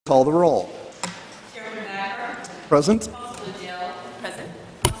Call the roll. Chairman Macker. Present. Councilor Dill. Present.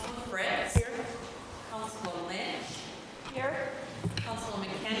 Councilor Fritz. Here. Councilor Lynch. Here. Councilor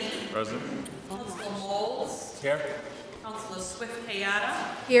McKinney. Present. Councilor Moles. Here. Councilor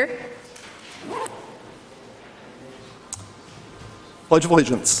Swift-Kayada. Here. Pledge of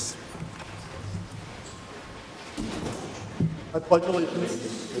Allegiance. I pledge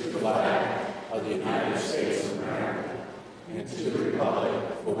allegiance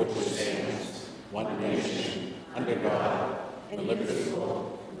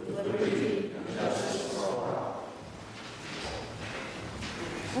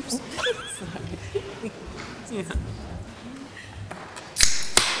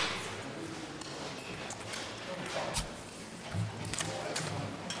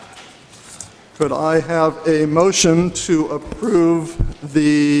Could I have a motion to approve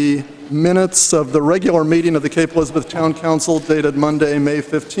the minutes of the regular meeting of the Cape Elizabeth Town Council dated Monday, May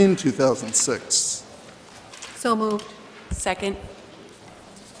 15, 2006? So moved. Second.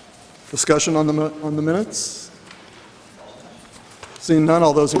 Discussion on the minutes? Seeing none,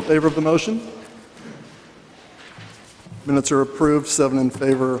 all those in favor of the motion? Minutes are approved, 7 in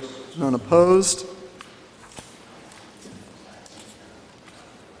favor, none opposed.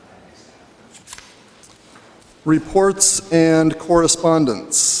 Reports and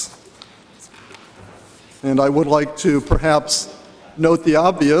correspondence. And I would like to perhaps note the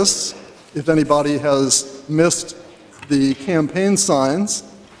obvious, if anybody has missed the campaign signs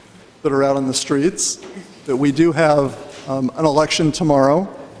that are out on the streets, that we do have an election tomorrow,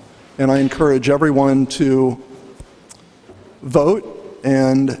 and I encourage everyone to vote.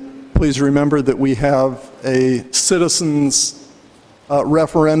 And please remember that we have a citizens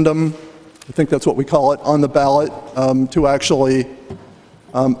referendum, I think that's what we call it, on the ballot to actually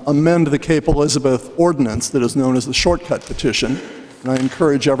amend the Cape Elizabeth ordinance that is known as the shortcut petition. And I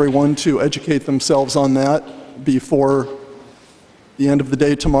encourage everyone to educate themselves on that before the end of the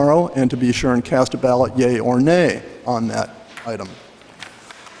day tomorrow, and to be sure and cast a ballot yea or nay on that item.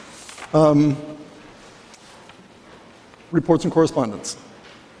 Reports and correspondence.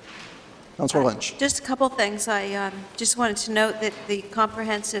 Councilor Lynch. Just a couple things. I just wanted to note that the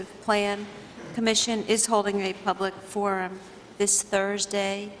Comprehensive Plan Commission is holding a public forum this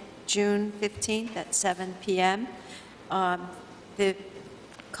Thursday, June 15th at 7 p.m. The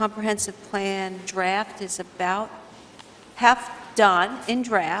comprehensive plan draft is about half done in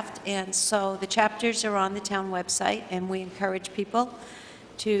draft, and so the chapters are on the town website, and we encourage people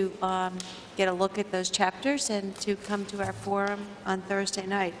to get a look at those chapters and to come to our forum on Thursday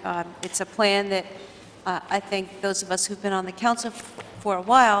night. It's a plan that I think those of us who've been on the council for a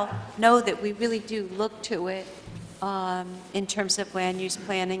while know that we really do look to it in terms of land use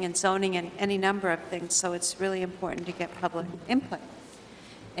planning and zoning and any number of things, so it's really important to get public input.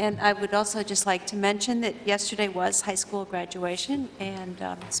 And I would also just like to mention that yesterday was high school graduation, and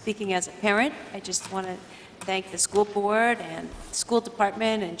speaking as a parent, I just want to thank the school board and school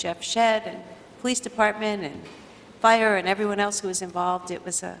department and Jeff Shedd and police department and fire and everyone else who was involved. It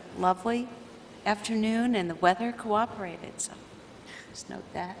was a lovely afternoon, and the weather cooperated, so just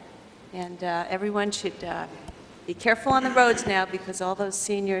note that. And everyone should be careful on the roads now, because all those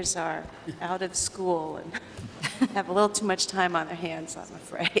seniors are out of school and have a little too much time on their hands, I'm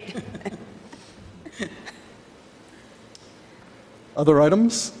afraid. Other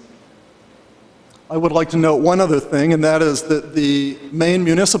items? I would like to note one other thing, and that is that the Maine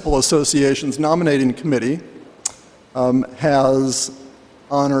Municipal Association's nominating committee has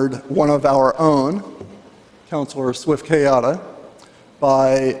honored one of our own, Councilor Swift-Kayada,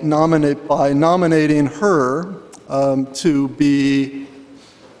 by nominating her to be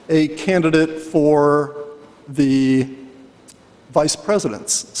a candidate for the vice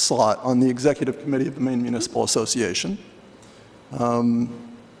president's slot on the executive committee of the Maine Municipal Association.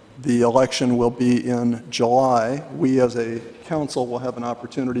 The election will be in July. We as a council will have an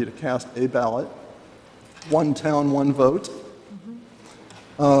opportunity to cast a ballot, one town, one vote.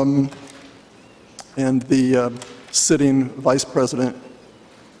 And the sitting vice president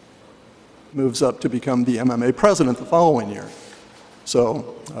moves up to become the MMA president the following year.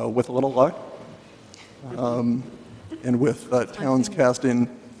 So with a little luck, and with towns casting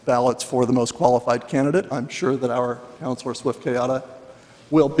ballots for the most qualified candidate, I'm sure that our Councilor Swift-Kayada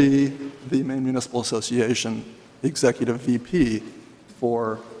will be the Maine Municipal Association Executive VP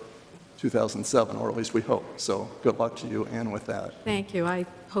for 2007, or at least we hope. So good luck to you, Ann, with that. Thank you. I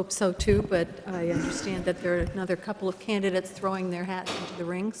hope so too, but I understand that there are another couple of candidates throwing their hats into the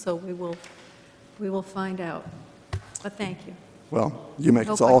ring, so we will find out. But thank you. Well, you make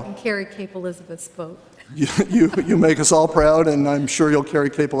I us hope all. I can carry Cape Elizabeth's vote. You make us all proud, and I'm sure you'll carry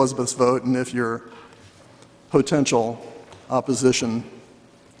Cape Elizabeth's vote, and if your potential opposition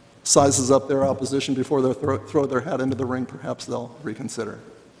sizes up their opposition before they throw their hat into the ring, perhaps they'll reconsider.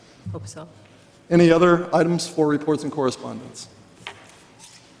 Hope so. Any other items for reports and correspondence?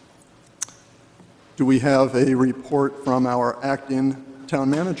 Do we have a report from our acting town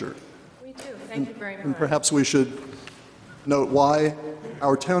manager? We do. Thank you very And much. perhaps we should note why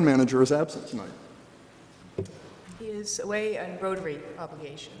our town manager is absent tonight. He is away on Rotary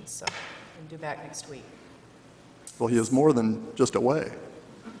obligations, so he'll due back next week. Well, he is more than just away.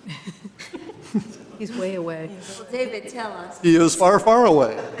 He's way away. Well, David, tell us. He is far, far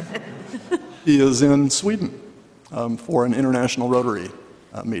away. He is in Sweden for an international Rotary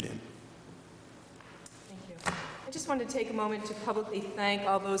meeting. Thank you. I just wanted to take a moment to publicly thank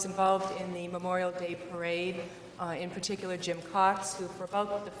all those involved in the Memorial Day Parade, in particular Jim Cox, who for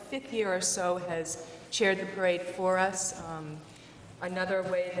about the 5th year or so has chaired the parade for us. Another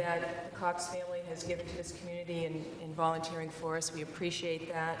way that the Cox family has given to this community in volunteering for us. We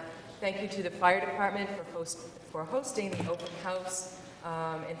appreciate that. Thank you to the fire department for hosting the open house,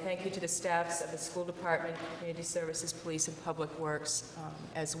 and thank you to the staffs of the school department, community services, police, and public works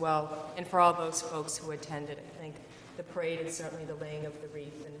as well, and for all those folks who attended. I think the parade and certainly the laying of the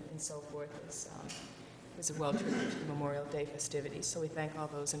wreath and so forth is a well-tribute to the Memorial Day festivities. So we thank all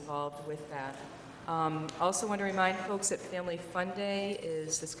those involved with that. Also want to remind folks that Family Fun Day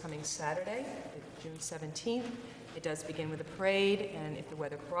is this coming Saturday, June 17th. It does begin with a parade, and if the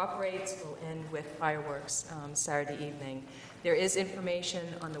weather cooperates, we'll end with fireworks Saturday evening. There is information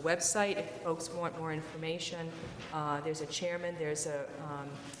on the website if folks want more information. There's a chairman.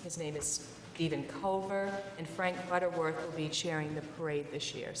 His name is Stephen Culver, and Frank Butterworth will be chairing the parade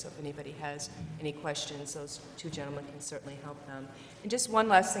this year. So if anybody has any questions, those two gentlemen can certainly help them. And just one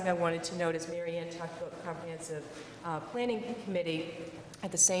last thing I wanted to note, as Mary Ann talked about the Comprehensive Planning Committee,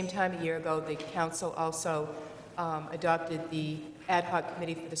 at the same time a year ago, the council also adopted the ad hoc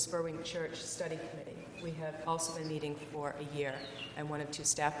committee for the Spurwink Church Study Committee. We have also been meeting for a year, and one of 2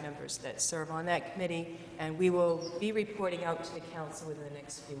 staff members that serve on that committee, and we will be reporting out to the council within the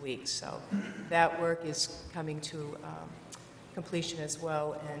next few weeks. So that work is coming to completion as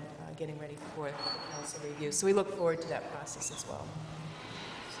well, and getting ready for the council review. So we look forward to that process as well.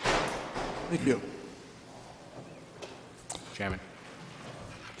 Thank you. Chairman.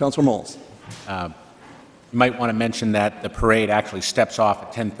 Councilor Moles. You might want to mention that the parade actually steps off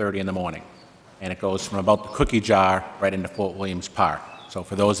at 10:30 in the morning, and it goes from about the cookie jar right into Fort Williams Park. So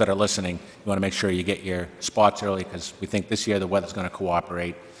for those that are listening, you want to make sure you get your spots early, because we think this year the weather's going to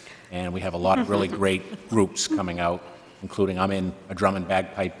cooperate, and we have a lot of really great groups coming out, including I'm in a drum and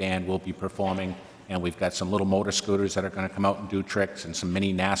bagpipe band will be performing, and we've got some little motor scooters that are going to come out and do tricks, and some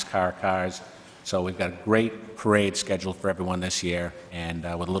mini NASCAR cars. So we've got a great parade scheduled for everyone this year, and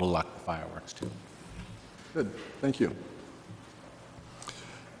with a little luck, the fireworks too. Good, thank you.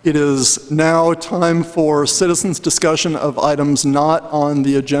 It is now time for citizens' discussion of items not on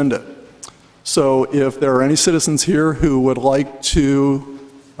the agenda. So if there are any citizens here who would like to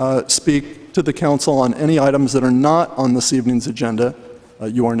speak to the council on any items that are not on this evening's agenda,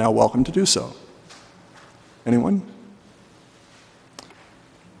 you are now welcome to do so. Anyone?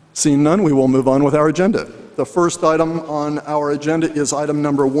 Seeing none, we will move on with our agenda. The first item on our agenda is item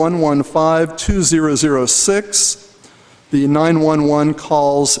number 115-2006, the 911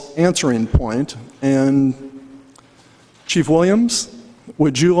 calls answering point. And Chief Williams,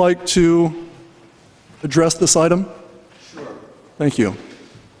 would you like to address this item? Sure. Thank you.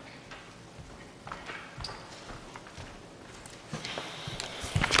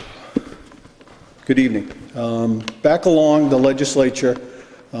 Good evening. Back along, the legislature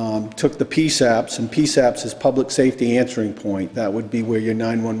took the PSAPs, and PSAPs is Public Safety Answering Point. That would be where your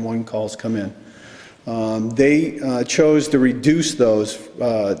 911 calls come in. They chose to reduce those.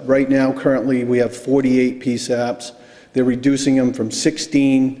 Right now, currently, we have 48 PSAPs. They're reducing them from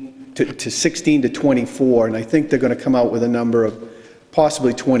 16 to 24, and I think they're going to come out with a number of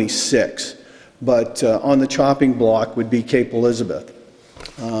possibly 26. But on the chopping block would be Cape Elizabeth.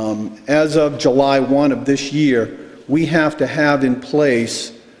 As of July 1 of this year, we have to have in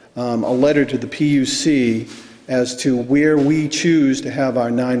place a letter to the PUC as to where we choose to have our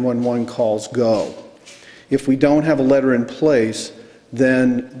 911 calls go. If we don't have a letter in place,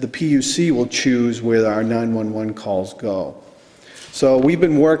 then the PUC will choose where our 911 calls go. So we've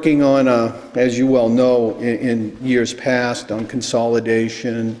been working on, as you well know, in years past, on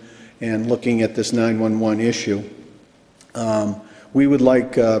consolidation and looking at this 911 issue. We would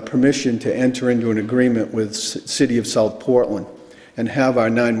like permission to enter into an agreement with City of South Portland and have our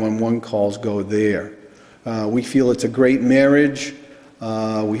 911 calls go there. We feel it's a great marriage.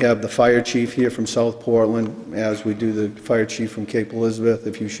 We have the fire chief here from South Portland, as we do the fire chief from Cape Elizabeth,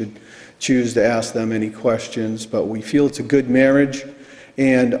 if you should choose to ask them any questions. But we feel it's a good marriage.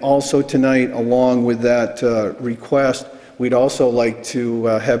 And also tonight, along with that request, we'd also like to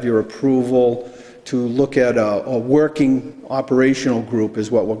have your approval to look at a working operational group,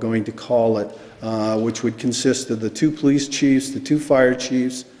 is what we're going to call it, which would consist of the 2 police chiefs, the 2 fire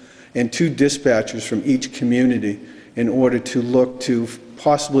chiefs, and 2 dispatchers from each community, in order to look to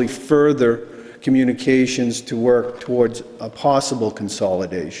possibly further communications to work towards a possible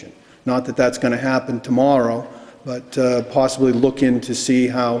consolidation. Not that that's going to happen tomorrow, but possibly look in to see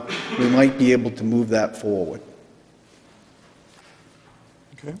how we might be able to move that forward.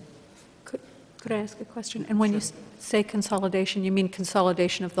 Okay. Could I ask a question? And when you say consolidation, you mean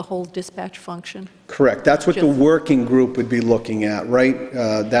consolidation of the whole dispatch function? Correct. That's what the working group would be looking at, right?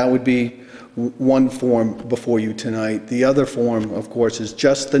 That would be one form before you tonight. The other form, of course, is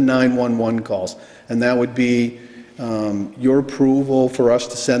just the 911 calls, and that would be your approval for us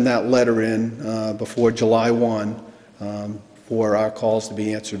to send that letter in before July 1 for our calls to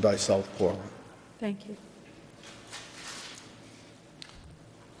be answered by South Portland. Thank you.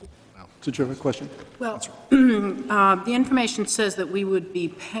 Did you have a question? Well, the information says that we would be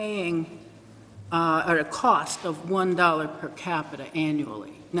paying at a cost of $1 per capita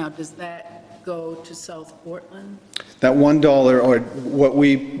annually. Now, does that go to South Portland? That $1, or what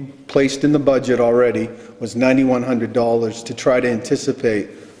we placed in the budget already, was $9,100 to try to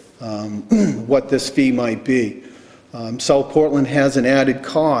anticipate what this fee might be. South Portland has an added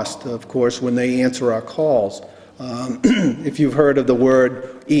cost, of course, when they answer our calls. If you've heard of the word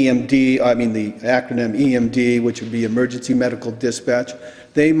EMD, I mean the acronym EMD, which would be Emergency Medical Dispatch,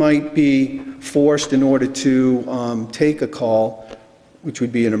 they might be forced, in order to take a call, which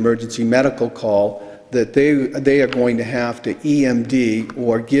would be an emergency medical call, that they are going to have to EMD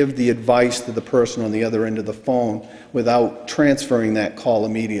or give the advice to the person on the other end of the phone without transferring that call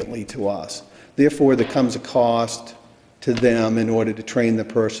immediately to us. Therefore, there comes a cost to them in order to train the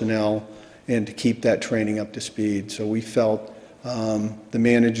personnel and to keep that training up to speed. So we felt, the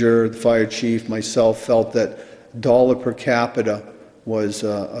manager, the fire chief, myself felt that dollar per capita was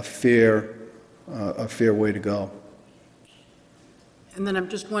a fair way to go. And then I'm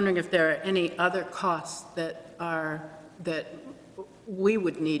just wondering if there are any other costs that we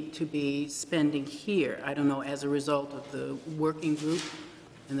would need to be spending here, I don't know, as a result of the working group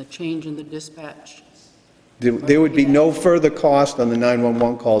and the change in the dispatch? There would be no further cost on the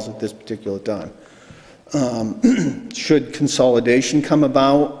 911 calls at this particular time. Should consolidation come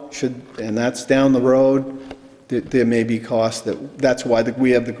about, and that's down the road, there may be costs. That's why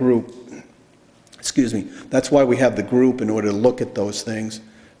we have the group. Excuse me. That's why we have the group, in order to look at those things.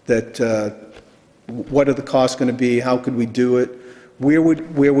 That what are the costs going to be? How could we do it? Where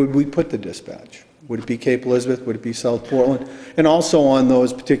would we put the dispatch? Would it be Cape Elizabeth? Would it be South Portland? And also on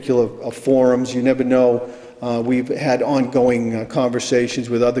those particular forums, you never know. We've had ongoing conversations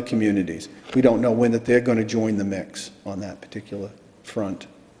with other communities. We don't know when that they're going to join the mix on that particular front.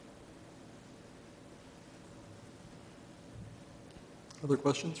 Other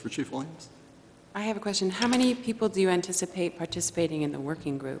questions for Chief Williams? I have a question. How many people do you anticipate participating in the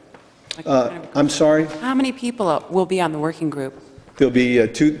working group? Like, I'm sorry? how many people will be on the working group? There'll be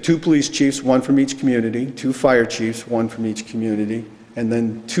two police chiefs, one from each community, 2 fire chiefs, one from each community, and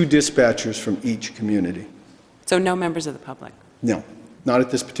then 2 dispatchers from each community. So no members of the public? No, not at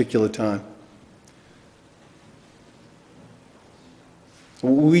this particular time.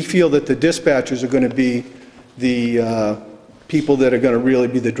 We feel that the dispatchers are going to be the people that are going to really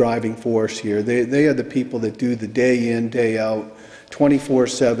be the driving force here. They are the people that do the day in, day out,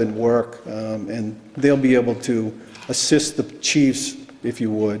 24/7 work, and they'll be able to assist the chiefs, if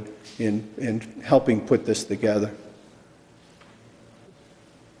you would, in helping put this together.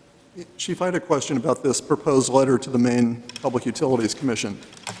 Chief, I had a question about this proposed letter to the Maine Public Utilities Commission.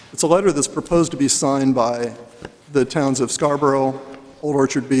 It's a letter that's proposed to be signed by the towns of Scarborough, Old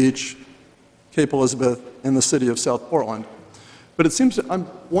Orchard Beach, Cape Elizabeth, and the city of South Portland. But it seems, I'm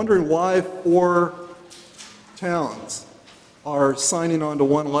wondering why 4 towns are signing on to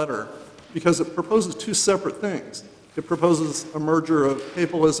one letter, because it proposes 2 separate things. It proposes a merger of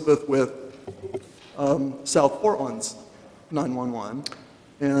Cape Elizabeth with South Portland's 911,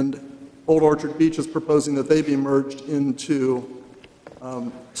 and Old Orchard Beach is proposing that they be merged into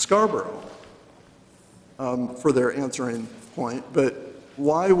Scarborough for their answering point. But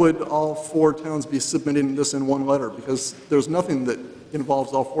why would all 4 towns be submitting this in one letter? Because there's nothing that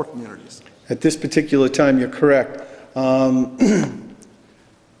involves all 4 communities. At this particular time, you're correct.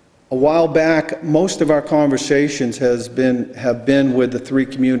 A while back, most of our conversations have been with the three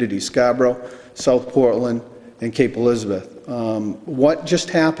communities, Scarborough, South Portland, and Cape Elizabeth. What just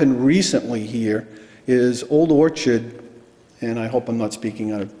happened recently here is Old Orchard, and I hope I'm not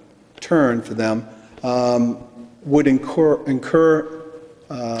speaking out of turn for them, would incur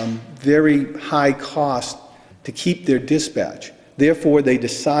very high cost to keep their dispatch. Therefore, they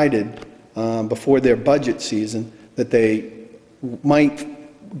decided before their budget season that they might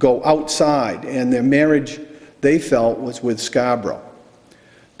go outside, and their marriage, they felt, was with Scarborough.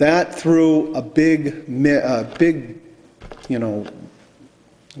 That threw a big, you know,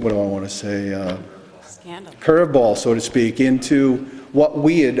 what do I want to say? Scandal. Curveball, so to speak, into what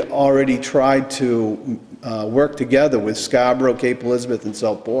we had already tried to work together with Scarborough, Cape Elizabeth, and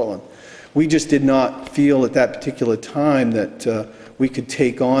South Portland. We just did not feel at that particular time that we could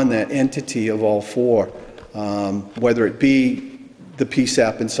take on that entity of all four, whether it be the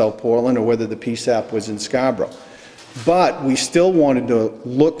PSAP in South Portland or whether the PSAP was in Scarborough. But we still wanted to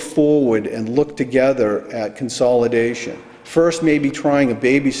look forward and look together at consolidation. First, maybe trying a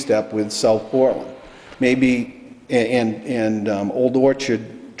baby step with South Portland, maybe, and Old Orchard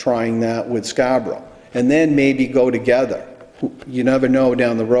trying that with Scarborough, and then maybe go together. You never know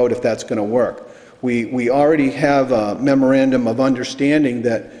down the road if that's going to work. We already have a memorandum of understanding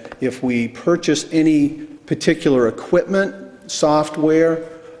that if we purchase any particular equipment, software,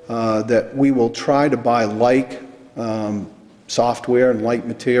 that we will try to buy like software and like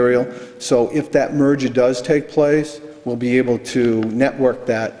material. So if that merger does take place, we'll be able to network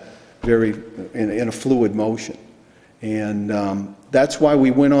that in a fluid motion. And that's why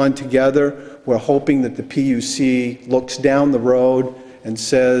we went on together. We're hoping that the PUC looks down the road and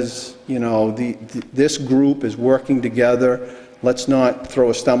says, you know, this group is working together. Let's not throw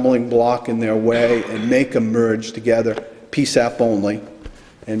a stumbling block in their way and make them merge together, PSAP only,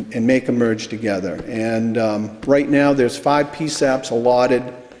 and make them merge together. And right now there's 5 PSAPs allotted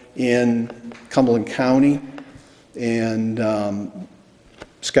in Cumberland County, and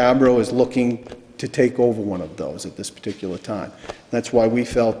Scarborough is looking to take over one of those at this particular time. That's why we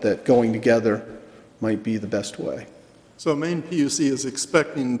felt that going together might be the best way. So Maine PUC is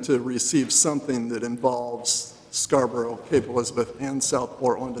expecting to receive something that involves Scarborough, Cape Elizabeth, and South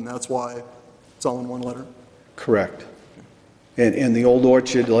Portland, and that's why it's all in one letter? Correct. And the Old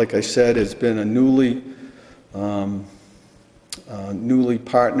Orchard, like I said, has been a newly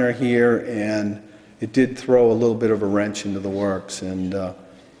partner here, and it did throw a little bit of a wrench into the works. And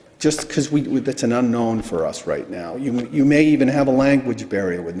just because that's an unknown for us right now. You may even have a language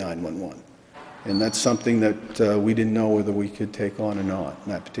barrier with 911. And that's something that we didn't know whether we could take on or not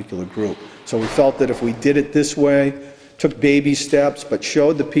in that particular group. So we felt that if we did it this way, took baby steps, but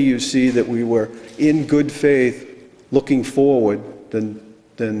showed the PUC that we were in good faith looking forward, then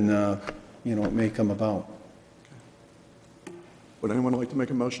you know, it may come about. Would anyone like to make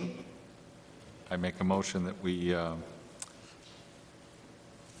a motion? I make a motion that we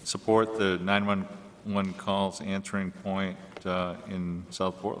support the 911 calls answering point in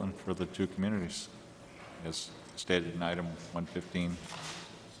South Portland for the 2 communities, as stated in item 115.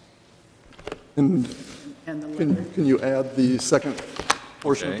 And And the letter. can you add the second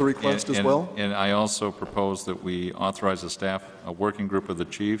portion of the request as well? And I also propose that we authorize a working group of the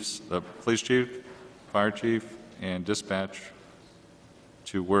chiefs, the police chief, fire chief, and dispatch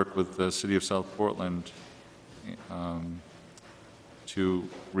to work with the city of South Portland to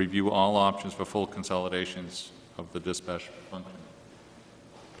review all options for full consolidations of the dispatch function.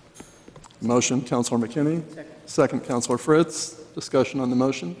 Motion, Councilor McKinney. Second, Councilor Fritz. Discussion on the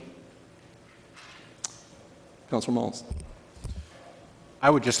motion. Councilor Malls. I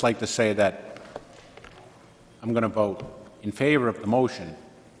would just like to say that I'm going to vote in favor of the motion,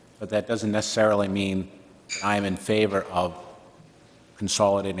 but that doesn't necessarily mean I'm in favor of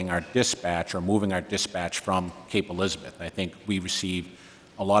consolidating our dispatch or moving our dispatch from Cape Elizabeth. I think we receive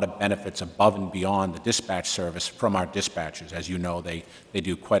a lot of benefits above and beyond the dispatch service from our dispatchers. As you know, they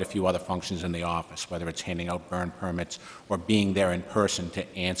do quite a few other functions in the office, whether it's handing out burn permits or being there in person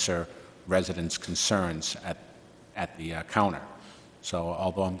to answer residents' concerns at the counter. So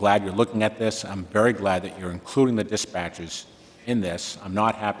although I'm glad you're looking at this, I'm very glad that you're including the dispatchers in this. I'm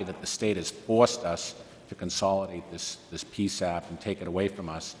not happy that the state has forced us to consolidate this PSAP and take it away from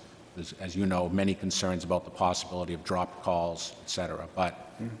us. There's, as you know, many concerns about the possibility of dropped calls, et cetera.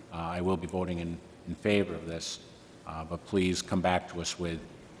 But I will be voting in favor of this. But please come back to us with,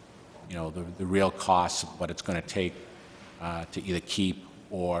 you know, the real costs of what it's going to take to either keep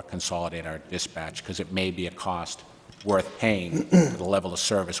or consolidate our dispatch, because it may be a cost worth paying for the level of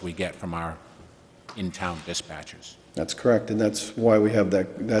service we get from our in-town dispatchers. That's correct, and that's why we have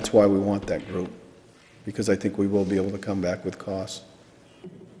that, that's why we want that group, because I think we will be able to come back with costs.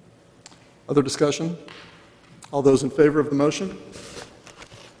 Other discussion? All those in favor of the motion?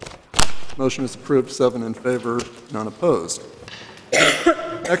 Motion is approved, 7 in favor, none opposed.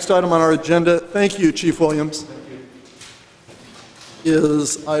 Next item on our agenda, thank you, Chief Williams,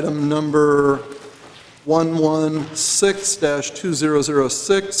 is item number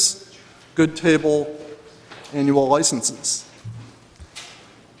 116-2006, Good Table Annual Licenses.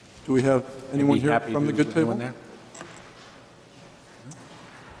 Do we have anyone I'd be here happy from the to Good do Table? one there.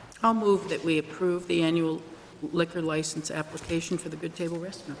 I'll move that we approve the annual liquor license application for the Good Table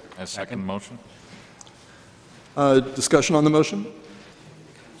Restaurant. I second motion. Discussion on the motion?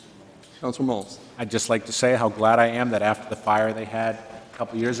 Councilor Moles. I'd just like to say how glad I am that after the fire they had a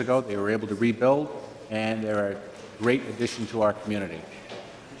couple years ago, they were able to rebuild, and they're a great addition to our community.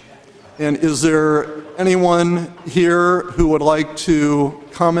 And is there anyone here who would like to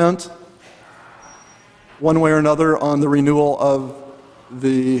comment one way or another on the renewal of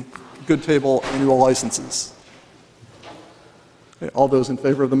the Good Table annual licenses? Okay, all those in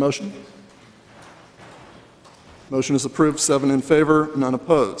favor of the motion? Motion is approved, 7 in favor, none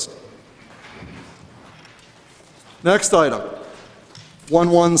opposed. Next item,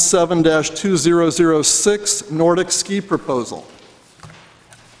 117-2006, Nordic Ski Proposal.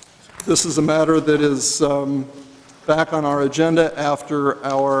 This is a matter that is back on our agenda after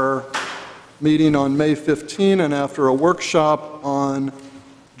our meeting on May 15 and after a workshop on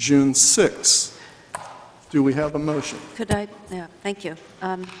June 6. Do we have a motion? Could I, yeah, thank you.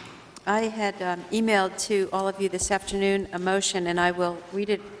 I had emailed to all of you this afternoon a motion, and I will read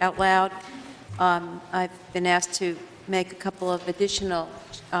it out loud. I've been asked to make a couple of additional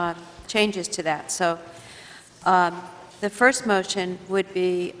changes to that. So the first motion would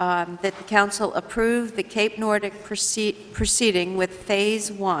be that the council approve the Cape Nordic proceeding with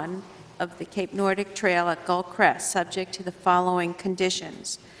Phase 1 of the Cape Nordic Trail at Gull Crest, subject to the following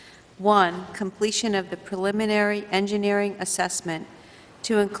conditions. 1, completion of the preliminary engineering assessment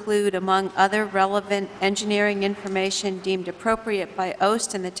to include, among other relevant engineering information deemed appropriate by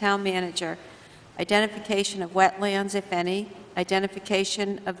OST and the town manager, identification of wetlands, if any,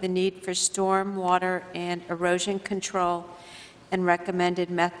 identification of the need for storm, water, and erosion control, and recommended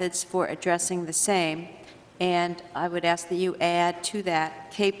methods for addressing the same. And I would ask that you add to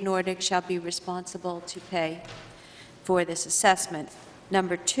that, Cape Nordic shall be responsible to pay for this assessment.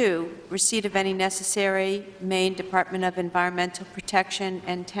 Number 2, receipt of any necessary Maine Department of Environmental Protection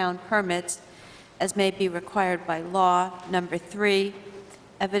and town permits as may be required by law. Number 3,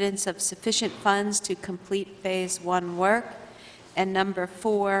 evidence of sufficient funds to complete Phase 1 work. And number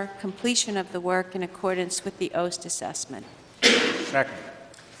 4, completion of the work in accordance with the OST assessment. Second.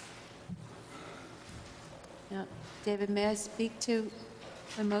 Now, David, may I speak to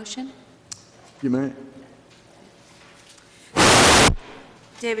the motion? You may.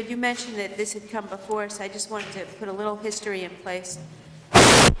 David, you mentioned that this had come before us. I just wanted to put a little history in place.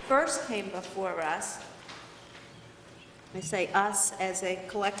 First came before us, I say us as a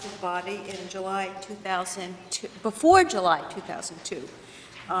collective body, in July 2002, before July 2002.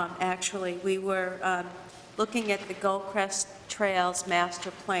 Actually, we were looking at the Gull Crest Trails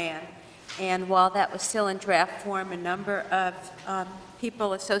Master Plan, and while that was still in draft form, a number of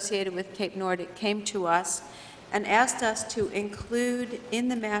people associated with Cape Nordic came to us and asked us to include in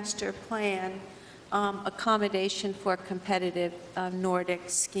the master plan accommodation for competitive Nordic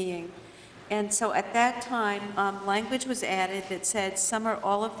skiing. And so at that time, language was added that said some or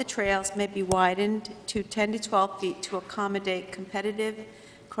all of the trails may be widened to 10 to 12 feet to accommodate competitive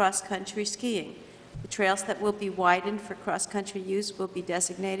cross-country skiing. The trails that will be widened for cross-country use will be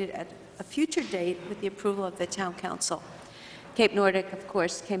designated at a future date with the approval of the town council. Cape Nordic, of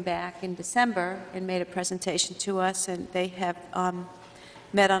course, came back in December and made a presentation to us, and they have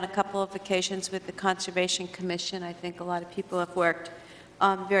met on a couple of occasions with the Conservation Commission. I think a lot of people have worked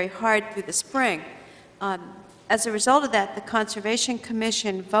very hard through the spring. As a result of that, the Conservation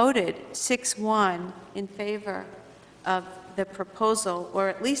Commission voted 6-1 in favor of the proposal, or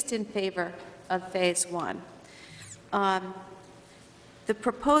at least in favor of Phase 1. The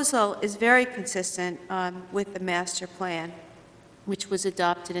proposal is very consistent with the master plan, which was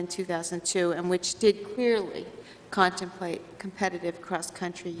adopted in 2002 and which did clearly contemplate competitive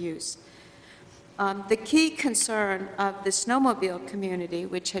cross-country use. The key concern of the snowmobile community,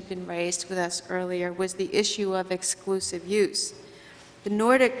 which had been raised with us earlier, was the issue of exclusive use. The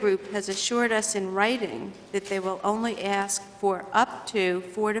Nordic group has assured us in writing that they will only ask for up to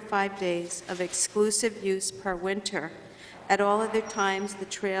 4 to 5 days of exclusive use per winter. At all other times, the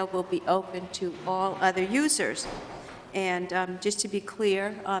trail will be open to all other users. And just to be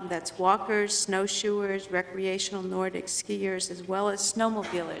clear, that's walkers, snowshoers, recreational Nordic skiers, as well as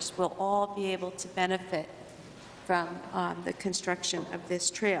snowmobilers will all be able to benefit from the construction of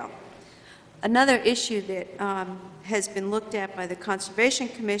this trail. Another issue that has been looked at by the Conservation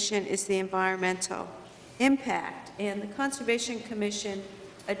Commission is the environmental impact. And the Conservation Commission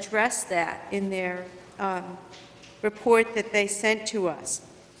addressed that in their report that they sent to us.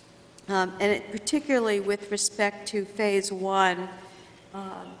 Particularly with respect to Phase 1, if I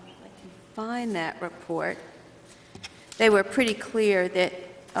can find that report, they were pretty clear that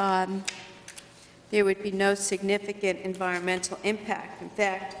there would be no significant environmental impact. In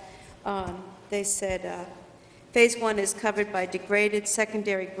fact, they said Phase 1 is covered by degraded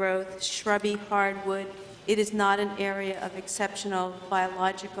secondary growth, shrubby hardwood. It is not an area of exceptional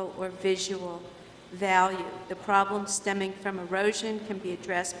biological or visual value. The problems stemming from erosion can be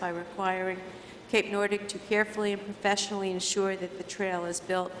addressed by requiring Cape Nordic to carefully and professionally ensure that the trail is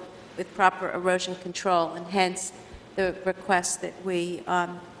built with proper erosion control, and hence the request that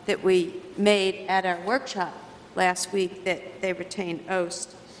we made at our workshop last week that they retain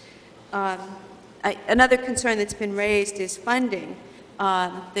OST. Another concern that's been raised is funding,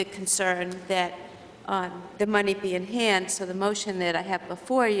 the concern that the money be in hand. So the motion that I have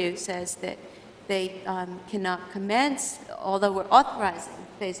before you says that they cannot commence, although we're authorizing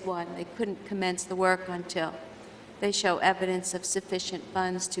Phase 1, they couldn't commence the work until they show evidence of sufficient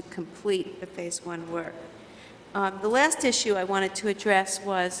funds to complete the Phase 1 work. The last issue I wanted to address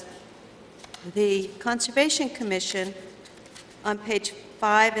was the Conservation Commission, on page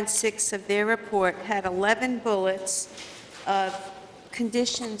 5 and 6 of their report, had 11 bullets of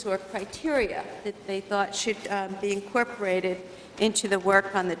conditions or criteria that they thought should be incorporated into the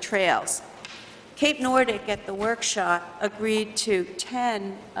work on the trails. Cape Nordic at the workshop agreed to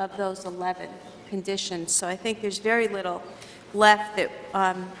 10 of those 11 conditions, so I think there's very little left that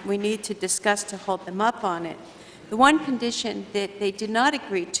we need to discuss to hold them up on it. The one condition that they did not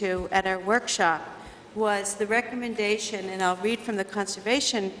agree to at our workshop was the recommendation, and I'll read from the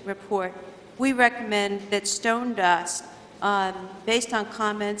conservation report, we recommend that stone dust, based on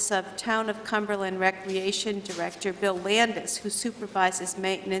comments of Town of Cumberland Recreation Director Bill Landis, who supervises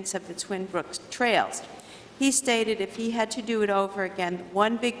maintenance of the Twin Brooks trails. He stated if he had to do it over again,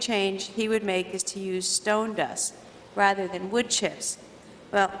 one big change he would make is to use stone dust rather than wood chips.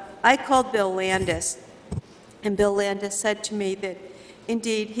 Well, I called Bill Landis, and Bill Landis said to me that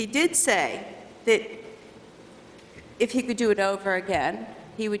indeed he did say that if he could do it over again,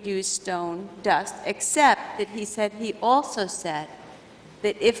 he would use stone dust, except that he said he also said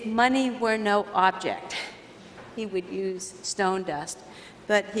that if money were no object, he would use stone dust.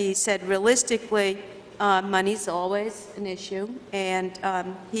 But he said realistically, money's always an issue, and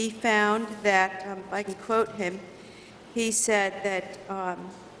he found that, if I can quote him, he said that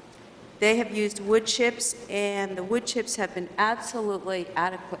they have used wood chips, and the wood chips have been absolutely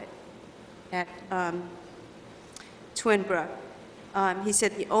adequate at Twin Brook. He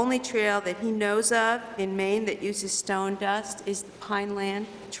said the only trail that he knows of in Maine that uses stone dust is the Pineland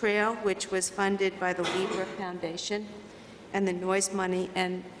Trail, which was funded by the Libra Foundation, and the noise money,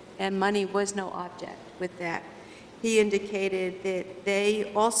 and money was no object with that. He indicated that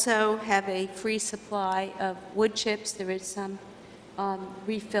they also have a free supply of wood chips. There is some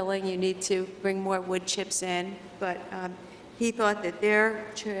refilling. You need to bring more wood chips in, but he thought that their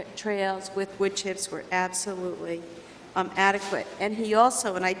trails with wood chips were absolutely adequate. And he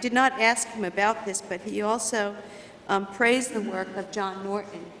also, and I did not ask him about this, but he also praised the work of John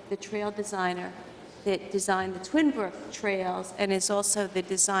Norton, the trail designer that designed the Twin Brook trails and is also the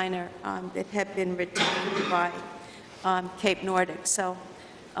designer that had been retained by Cape Nordic. So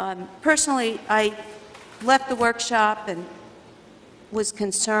personally, I left the workshop and was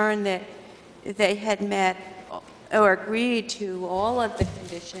concerned that they had met or agreed to all of the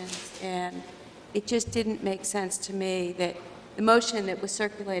conditions, and it just didn't make sense to me that the motion that was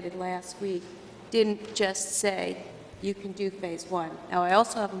circulated last week didn't just say you can do Phase 1. Now, I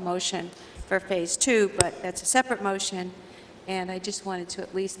also have a motion for Phase 2, but that's a separate motion, and I just wanted to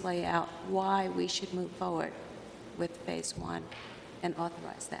at least lay out why we should move forward with Phase 1 and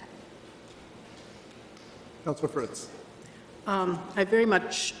authorize that. Councilor Fritz. I very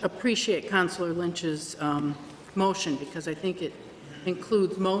much appreciate Councilor Lynch's motion, because I think it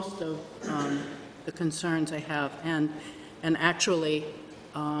includes most of the concerns I have. And actually,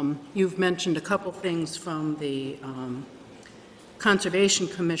 you've mentioned a couple things from the Conservation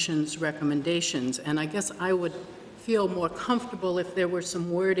Commission's recommendations, and I guess I would feel more comfortable if there were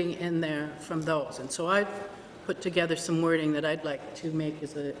some wording in there from those. And so I've put together some wording that I'd like to make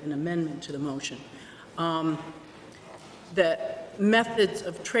as an amendment to the motion. that methods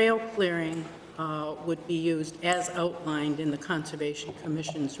of trail clearing would be used as outlined in the Conservation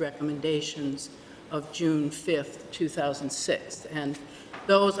Commission's recommendations of June 5th, 2006. And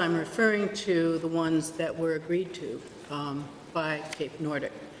those I'm referring to, the ones that were agreed to by Cape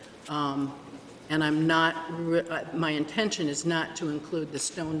Nordic. And I'm not, my intention is not to include the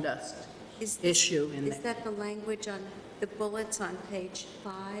stone dust issue in there. Is that the language on the bullets on page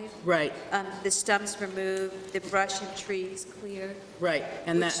 5? Right, The stumps removed, the brush and trees cleared, right.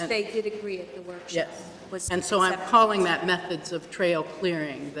 And which that, they did agree at the workshop. yes. Was And so I'm accepted. calling that methods of trail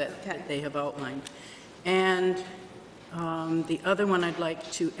clearing that Okay. they have outlined. And the other one I'd like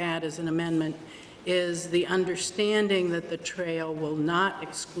to add as an amendment is the understanding that the trail will not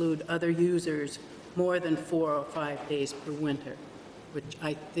exclude other users more than 4 or 5 days per winter, which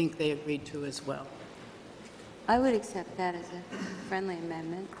I think they agreed to as well. I would accept that as a friendly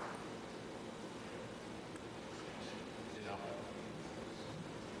amendment.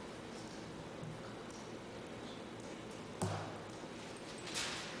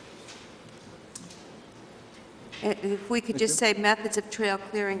 If we could just say methods of trail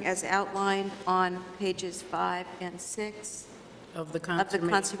clearing as outlined on pages 5 and 6 Of the of the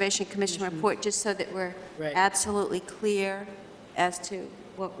Conservation Commission report, just so that we're Right. absolutely clear as to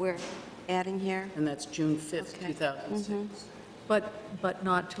what we're adding here. And that's June 5th, Okay. 2006. But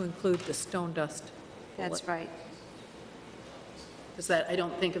not to include the stone dust. That's right. Because that, I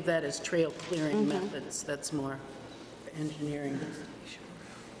don't think of that as trail clearing methods, that's more engineering.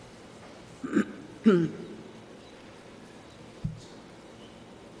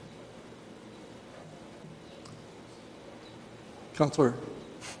 Counselor,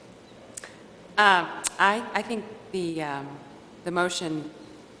 I think the motion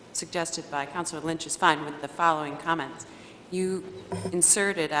suggested by Councilor Lynch is fine with the following comments. You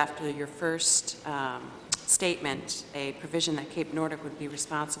inserted after your first statement a provision that Cape Nordic would be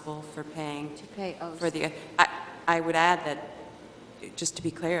responsible for paying To pay for the, I would add that, just to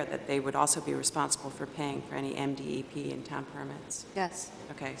be clear, that they would also be responsible for paying for any MDEP and town permits. Yes.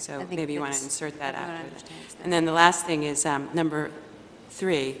 Okay, I so think maybe you want to that's- insert that everyone after. understands that. And then the last thing is number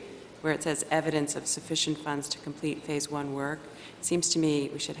 3, where it says evidence of sufficient funds to complete Phase 1 work. It seems to me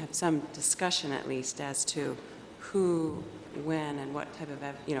we should have some discussion at least as to who, when, and what type of,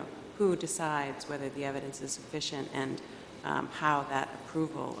 who decides whether the evidence is sufficient and how that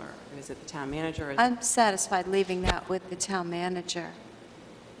approval, or is it the town manager? Or is I'm satisfied leaving that with the town manager.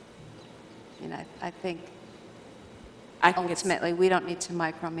 I think I think it's, ultimately, we don't need to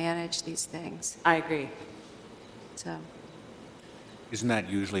micromanage these things, I agree. so. Isn't that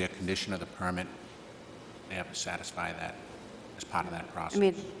usually a condition of the permit? They have to satisfy that as part of that process. I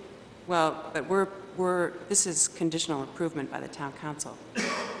mean, Well, but this is conditional improvement by the town council.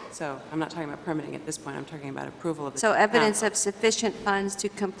 So I'm not talking about permitting at this point, I'm talking about approval of the so town evidence council. of sufficient funds to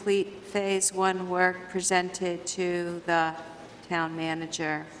complete Phase 1 work presented to the town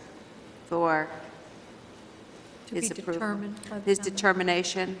manager for To be his approval. determined by the His town manager.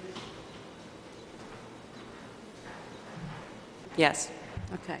 determination. Yes,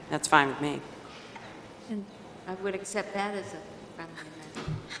 Okay. that's fine with me. And I would accept that as a friendly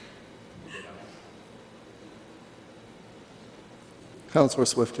amendment. Counselor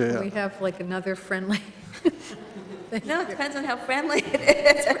Swift, we have like another friendly, No, it depends on how friendly it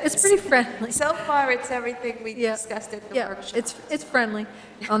is. it's pretty friendly. So far, it's everything we Yeah. discussed at the Yeah, workshop. it's friendly.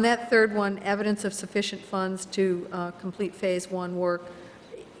 On that third one, evidence of sufficient funds to complete Phase 1 work,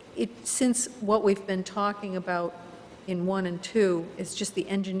 since what we've been talking about in 1 and 2 is just the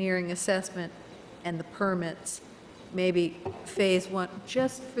engineering assessment and the permits, maybe Phase 1,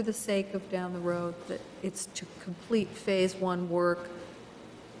 just for the sake of down the road, that it's to complete Phase 1 work,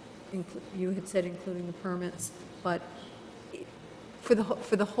 you had said including the permits, but for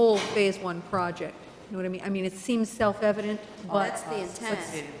the whole Phase 1 project, you know what I mean? I mean, it seems self-evident, but... That's the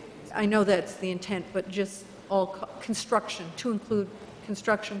intent. I know that's the intent, but just all construction, to include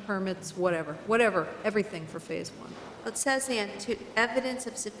construction permits, whatever, everything for Phase 1. It says the evidence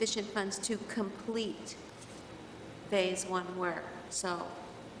of sufficient funds to complete Phase 1 work, so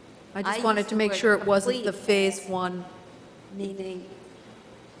I just I wanted used to the make word sure it wasn't the complete Phase 1 meaning,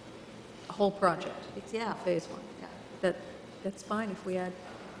 whole project, yeah. Phase 1. That's fine if we add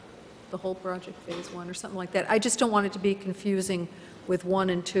the whole project, Phase 1, or something like that. I just don't want it to be confusing with 1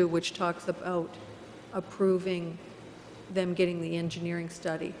 and 2, which talks about approving them getting the engineering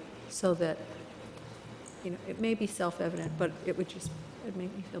study, so that, it may be self-evident, but it'd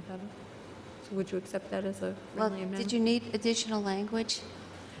make me feel better. So would you accept that as a Well, friendly amendment? did you need additional language?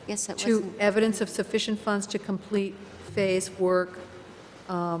 Yes, it To wasn't. evidence of sufficient funds to complete Phase work,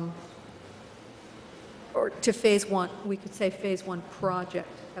 or to Phase 1. We could say Phase 1 project.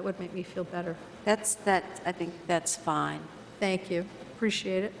 That would make me feel better. I think that's fine. Thank you.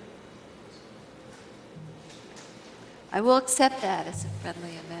 Appreciate it. I will accept that as a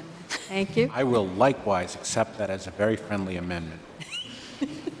friendly amendment. Thank you. I will likewise accept that as a very friendly amendment.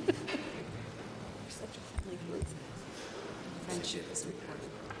 Friendship is important.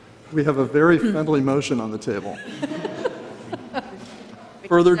 We have a very friendly motion on the table.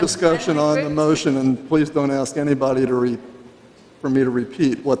 Further discussion on the motion, and please don't ask anybody for me to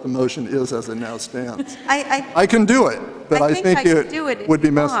repeat what the motion is as it now stands. I can do it, but I think could do it if would be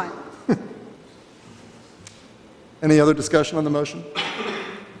you messy. want. Any other discussion on the motion?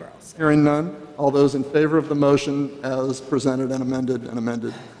 Hearing none. All those in favor of the motion as presented and amended and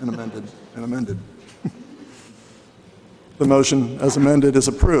amended and amended and amended. The motion as amended is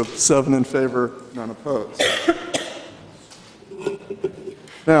approved. 7 in favor, none opposed.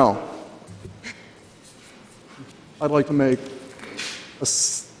 Now, I'd like to make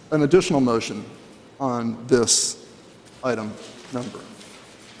an additional motion on this item number.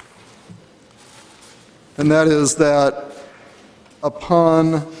 And that is that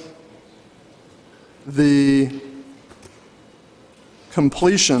upon the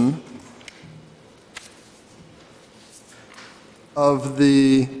completion of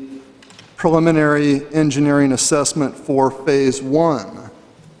the preliminary engineering assessment for Phase 1,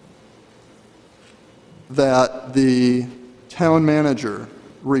 that the town manager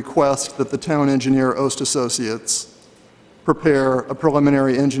request that the town engineer, Ost Associates, prepare a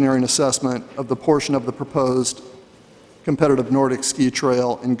preliminary engineering assessment of the portion of the proposed competitive Nordic ski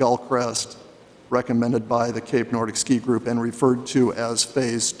trail in Gullcrest recommended by the Cape Nordic Ski Group and referred to as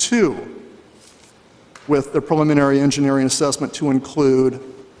Phase 2, with the preliminary engineering assessment to include,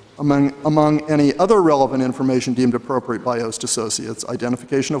 among any other relevant information deemed appropriate by Ost Associates,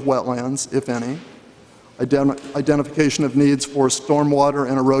 identification of wetlands, if any, identification of needs for stormwater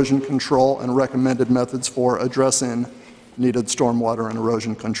and erosion control and recommended methods for addressing needed stormwater and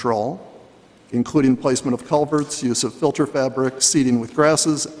erosion control, including placement of culverts, use of filter fabric, seeding with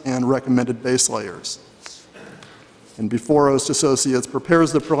grasses, and recommended base layers. And before Ost Associates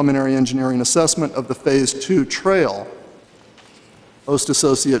prepares the preliminary engineering assessment of the Phase 2 trail, Ost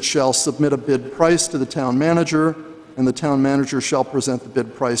Associates shall submit a bid price to the town manager, and the town manager shall present the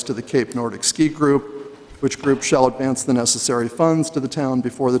bid price to the Cape Nordic Ski Group, which group shall advance the necessary funds to the town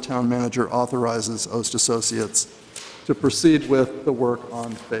before the town manager authorizes Ost Associates to proceed with the work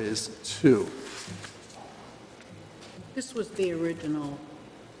on Phase 2. This was the original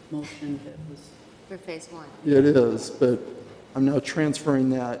motion that was, For Phase 1. It is, but I'm now transferring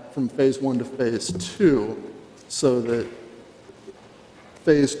that from Phase 1 to Phase 2 so that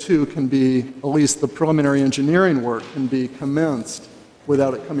Phase 2 can be, at least the preliminary engineering work can be commenced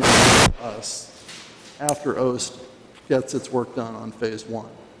without it coming back to us after Ost gets its work done on Phase 1.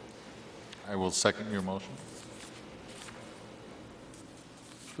 I will second your motion.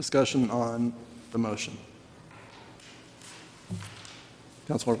 Discussion on the motion.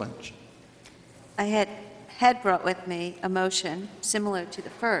 Councilor Lynch. I had brought with me a motion similar to the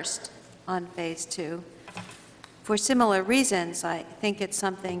first on Phase 2. For similar reasons, I think it's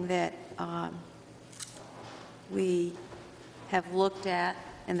something that we have looked at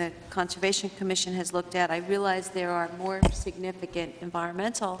and the Conservation Commission has looked at. I realize there are more significant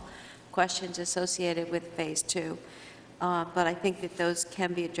environmental questions associated with Phase 2, but I think that those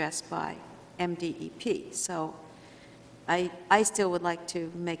can be addressed by MDEP. So I still would like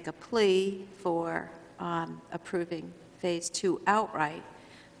to make a plea for approving Phase 2 outright,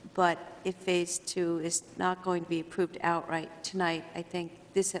 but if Phase 2 is not going to be approved outright tonight, I think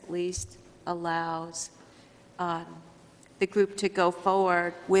this at least allows the group to go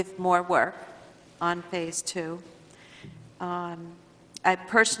forward with more work on Phase 2. I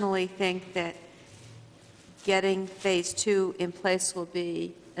personally think that getting Phase 2 in place will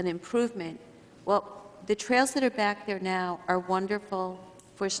be an improvement. Well, the trails that are back there now are wonderful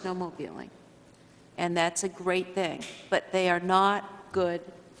for snowmobiling, and that's a great thing, but they are not good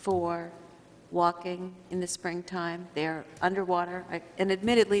for walking in the springtime. They're underwater, and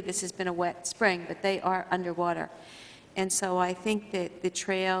admittedly, this has been a wet spring, but they are underwater. And so I think that the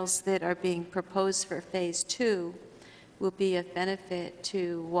trails that are being proposed for Phase 2 will be of benefit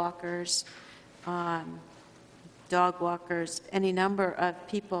to walkers, dog walkers, any number of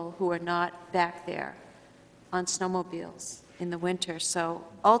people who are not back there on snowmobiles in the winter. So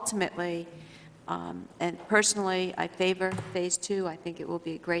ultimately, and personally, I favor Phase 2. I think it will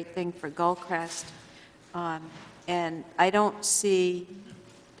be a great thing for Gullcrest. And I don't see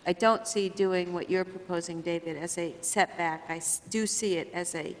doing what you're proposing, David, as a setback. I do see it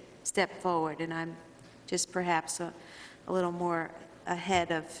as a step forward, and I'm just perhaps a little more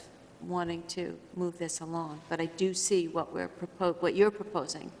ahead of wanting to move this along. But I do see what you're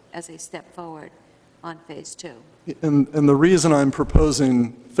proposing as a step forward on Phase 2. And the reason I'm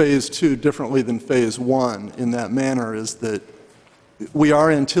proposing Phase 2 differently than Phase 1 in that manner is that we are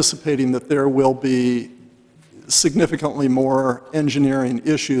anticipating that there will be significantly more engineering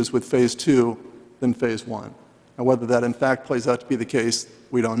issues with Phase 2 than Phase 1. Now, whether that in fact plays out to be the case,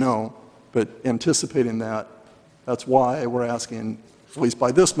 we don't know, but anticipating that, that's why we're asking, at least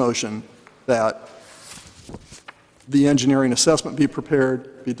by this motion, that the engineering assessment be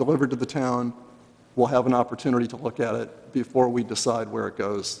prepared, be delivered to the town. We'll have an opportunity to look at it before we decide where it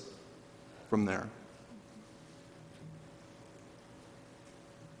goes from there.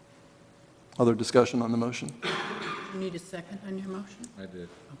 Other discussion on the motion? You need a second on your motion? I did.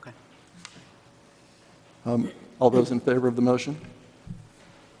 Okay. All those in favor of the motion?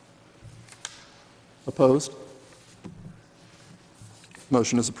 Opposed?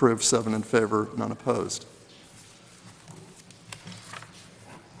 Motion is approved, 7 in favor, none opposed.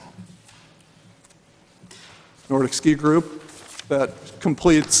 Nordic Ski Group, that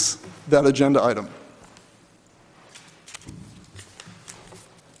completes that agenda item.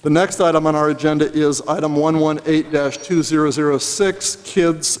 The next item on our agenda is item 118-2006,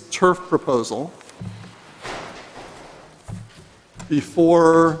 Kids Turf Proposal.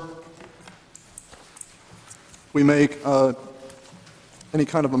 Before we make any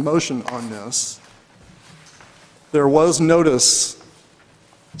kind of a motion on this, there was notice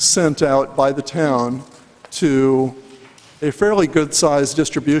sent out by the town to a fairly good-sized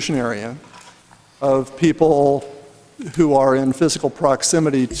distribution area of people who are in physical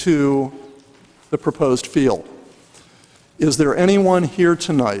proximity to the proposed field. Is there anyone here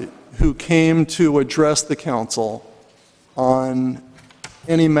tonight who came to address the council on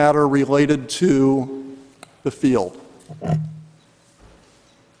any matter related to the field?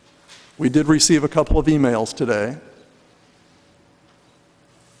 We did receive a couple of emails today.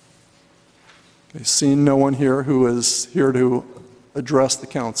 I've seen no one here who is here to address the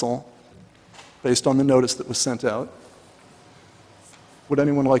council based on the notice that was sent out. Would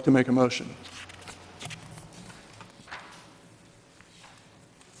anyone like to make a motion?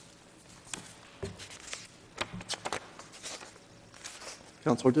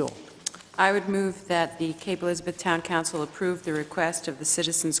 Councilor Dill. I would move that the Cape Elizabeth Town Council approve the request of the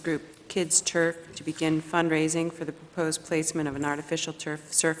citizens group Kids Turf to begin fundraising for the proposed placement of an artificial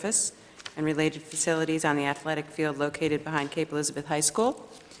turf surface and related facilities on the athletic field located behind Cape Elizabeth High School.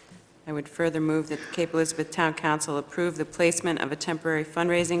 I would further move that the Cape Elizabeth Town Council approve the placement of a temporary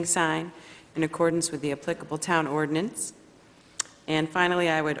fundraising sign in accordance with the applicable town ordinance. And finally,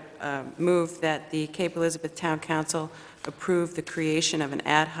 I would move that the Cape Elizabeth Town Council approve the creation of an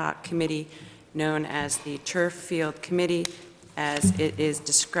ad hoc committee known as the Turf Field Committee, as it is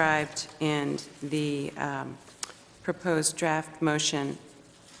described in the proposed draft motion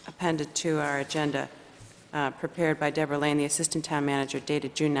appended to our agenda, prepared by Deborah Lane, the Assistant Town Manager,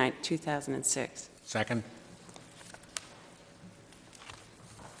 dated June 9, 2006. Second?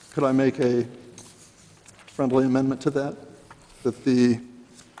 Could I make a friendly amendment to that? That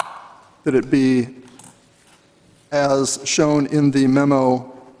it be as shown in the memo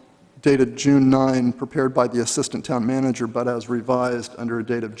dated June 9, prepared by the Assistant Town Manager, but as revised under a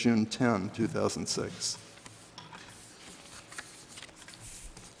date of June 10, 2006.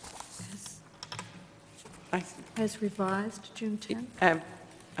 As revised, June 10th?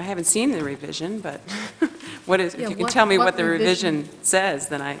 I haven't seen the revision, but what is, Yeah, if you can what- tell me what what the revision? revision says,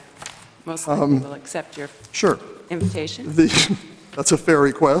 then I most likely will accept your Sure. invitation. That's a fair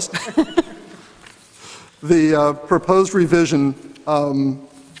request. The proposed revision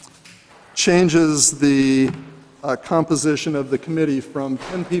changes the composition of the committee from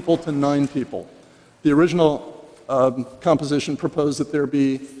 10 people to 9 people. The original composition proposed that there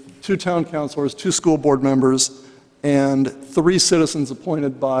be 2 town councilors, 2 school board members, and 3 citizens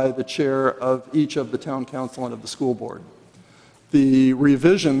appointed by the chair of each of the town council and of the school board. The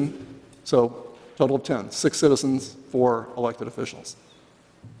revision, so total of 10, 6 citizens, 4 elected officials.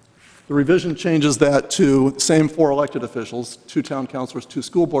 The revision changes that to the same 4 elected officials, 2 town councilors, 2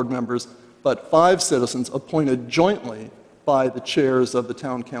 school board members, but 5 citizens appointed jointly by the chairs of the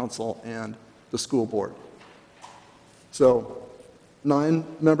town council and the school board. So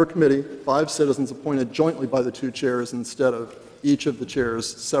 9-member committee, 5 citizens appointed jointly by the 2 chairs instead of each of the chairs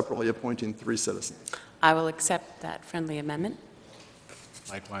separately appointing 3 citizens. I will accept that friendly amendment.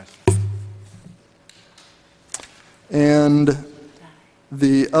 Likewise. And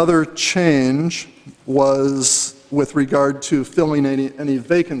the other change was with regard to filling any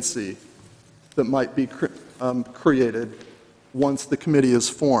vacancy that might be created once the committee is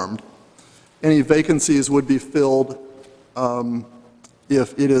formed. Any vacancies would be filled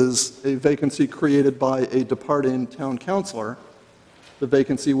if it is a vacancy created by a departing town councilor. The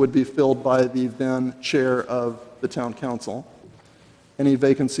vacancy would be filled by the then chair of the town council. Any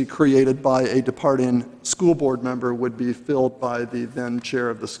vacancy created by a departing school board member would be filled by the then chair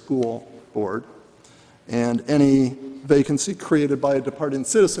of the school board. And any vacancy created by a departing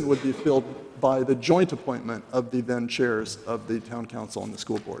citizen would be filled by the joint appointment of the then chairs of the town council and the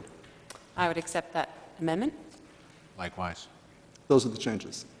school board. I would accept that amendment. Likewise. Those are the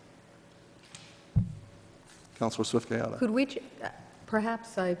changes. Councilor Swift-Kayada. Could we,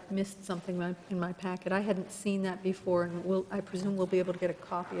 perhaps I missed something in my packet. I hadn't seen that before, and I presume we'll be able to get a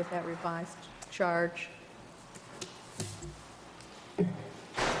copy of that revised charge.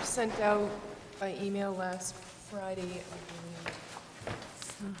 Sent out by email last Friday, I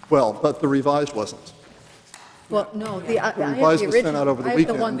believe. Well, but the revised wasn't. Well, no, I have the revised was sent original. out over the I have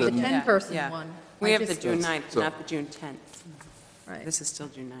the one, weekend, the and- 10-person Yeah. one. We I have the just- June 9th, So- not the June 10th. Right. This is still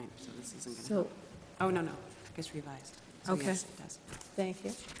June 9th, so this isn't going to. So, Oh, no, it gets revised. So Okay. yes, it does. thank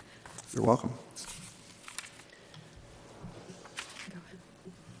you. You're welcome.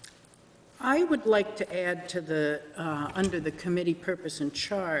 I would like to add to the, under the committee purpose and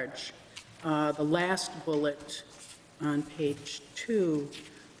charge, the last bullet on page 2,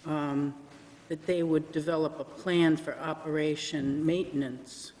 that they would develop a plan for operation,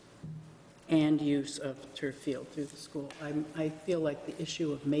 maintenance, and use of turf field through the school. I feel like the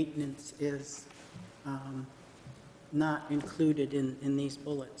issue of maintenance is not included in these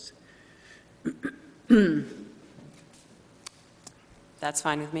bullets. That's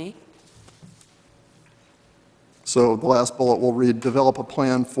fine with me. So the last bullet will read, develop a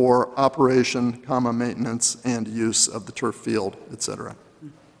plan for operation, comma, maintenance, and use of the turf field, et cetera.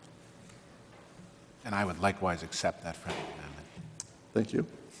 And I would likewise accept that friendly amendment. Thank you.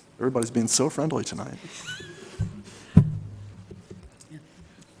 Everybody's being so friendly tonight.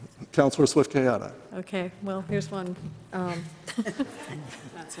 Councilor Swift-Kayada. Okay, well, here's one. Not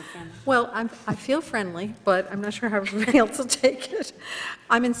so friendly. Well, I feel friendly, but I'm not sure how everybody else will take it.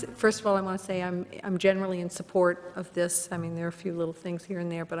 First of all, I want to say I'm generally in support of this. I mean, there are a few little things here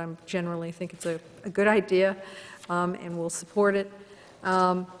and there, but I'm generally think it's a good idea, and we'll support it.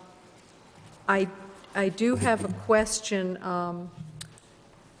 I do have a question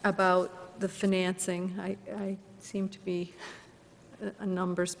about the financing. I seem to be a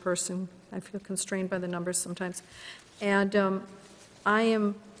numbers person. I feel constrained by the numbers sometimes. And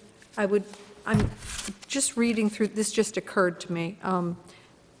I'm just reading through, this just occurred to me.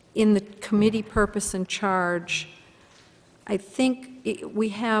 In the committee purpose and charge, I think we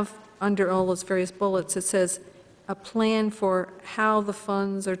have, under all those various bullets, it says a plan for how the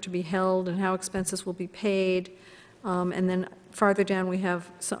funds are to be held and how expenses will be paid. And then farther down, we have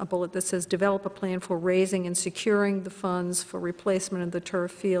a bullet that says, develop a plan for raising and securing the funds for replacement of the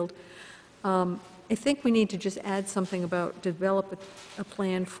turf field. I think we need to just add something about develop a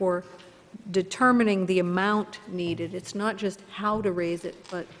plan for determining the amount needed. It's not just how to raise it,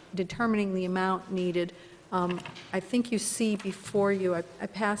 but determining the amount needed. I think you see before you, I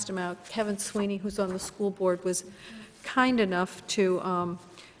passed him out, Kevin Sweeney, who's on the school board, was kind enough to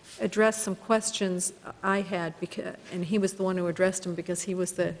address some questions I had, and he was the one who addressed them because he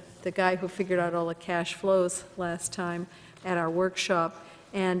was the guy who figured out all the cash flows last time at our workshop.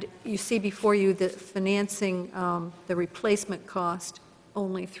 And you see before you the financing, the replacement cost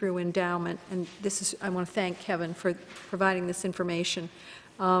only through endowment. And this is, I want to thank Kevin for providing this information.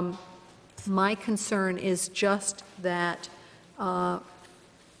 My concern is just that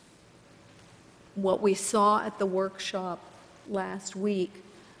what we saw at the workshop last week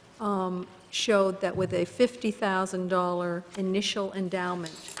showed that with a $50,000 initial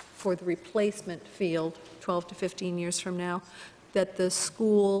endowment for the replacement field, 12 to 15 years from now, that the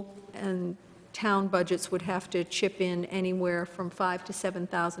school and town budgets would have to chip in anywhere from $5,000 to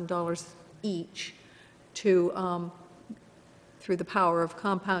 $7,000 each to, through the power of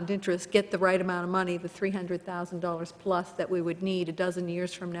compound interest, get the right amount of money, the $300,000 plus that we would need a dozen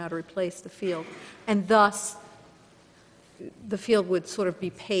years from now to replace the field. And thus, the field would sort of be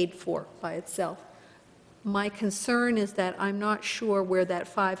paid for by itself. My concern is that I'm not sure where that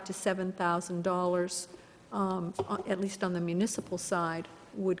 $5,000 to $7,000, at least on the municipal side,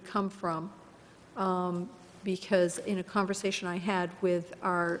 would come from, because in a conversation I had with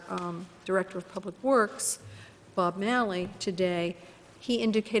our Director of Public Works, Bob Malley, today, he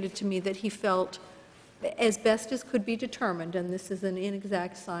indicated to me that he felt, as best as could be determined, and this is an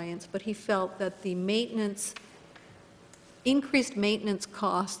inexact science, but he felt that the increased maintenance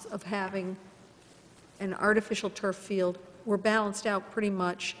costs of having an artificial turf field were balanced out pretty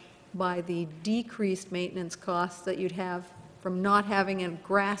much by the decreased maintenance costs that you'd have from not having a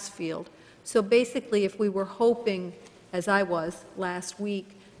grass field. So basically, if we were hoping, as I was last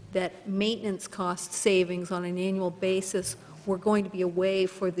week, that maintenance cost savings on an annual basis were going to be a way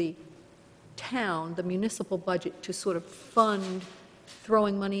for the town, the municipal budget, to sort of fund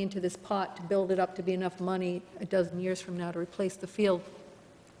throwing money into this pot to build it up to be enough money a dozen years from now to replace the field,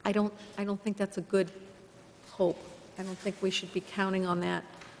 I don't think that's a good hope. I don't think we should be counting on that.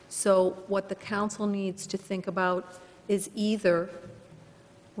 So what the council needs to think about is either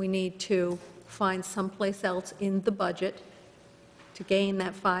we need to find someplace else in the budget to gain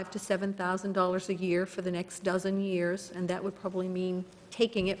that $5,000 to $7,000 a year for the next dozen years, and that would probably mean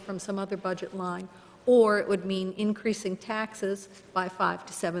taking it from some other budget line, or it would mean increasing taxes by $5,000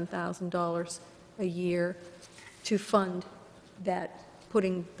 to $7,000 a year to fund that,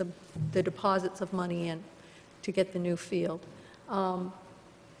 putting the deposits of money in to get the new field.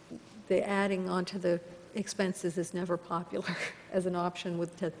 The adding onto the expenses is never popular as an option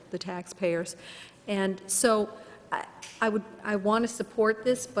with the taxpayers. And so I want to support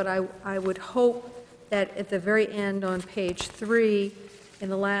this, but I would hope that at the very end on page 3, in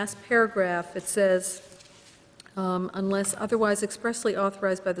the last paragraph, it says, unless otherwise expressly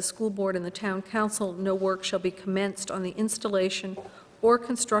authorized by the school board and the town council, no work shall be commenced on the installation or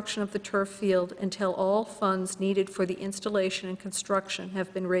construction of the turf field until all funds needed for the installation and construction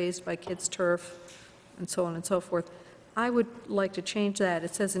have been raised by Kids Turf, and so on and so forth. I would like to change that.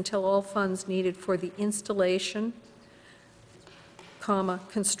 It says until all funds needed for the installation, comma,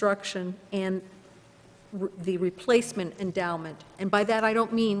 construction, and the replacement endowment. And by that, I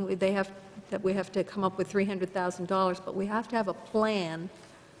don't mean that we have to come up with $300,000, but we have to have a plan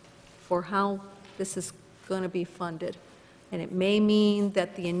for how this is going to be funded. And it may mean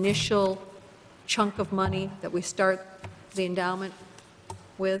that the initial chunk of money that we start the endowment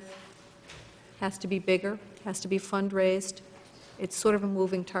with has to be bigger, has to be fundraised. It's sort of a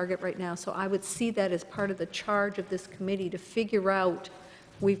moving target right now, so I would see that as part of the charge of this committee to figure out,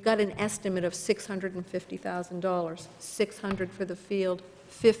 we've got an estimate of $650,000, 600 for the field,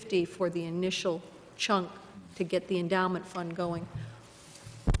 50 for the initial chunk to get the endowment fund going.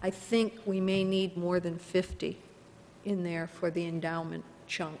 I think we may need more than 50 in there for the endowment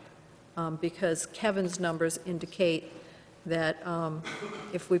chunk, because Kevin's numbers indicate that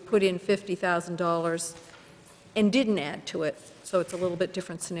if we put in $50,000 and didn't add to it, so it's a little bit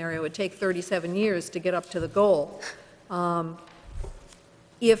different scenario, it would take 37 years to get up to the goal.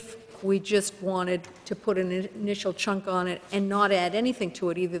 If we just wanted to put an initial chunk on it and not add anything to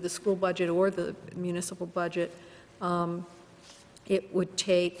it, either the school budget or the municipal budget, it would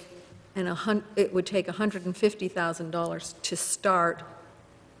take $150,000 to start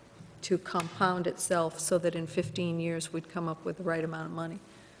to compound itself so that in 15 years we'd come up with the right amount of money.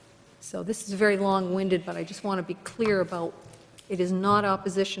 So this is very long-winded, but I just want to be clear about it is not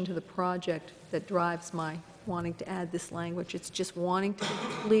opposition to the project that drives my wanting to add this language. It's just wanting to be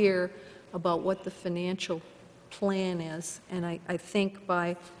clear about what the financial plan is. And I think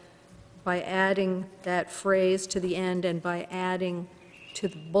by adding that phrase to the end and by adding to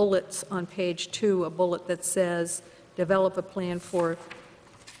the bullets on page 2, a bullet that says, develop a plan for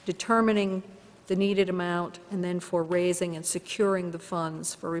determining the needed amount and then for raising and securing the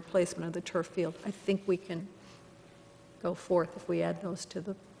funds for replacement of the turf field. I think we can go forth if we add those to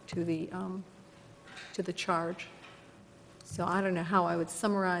the charge. So I don't know how I would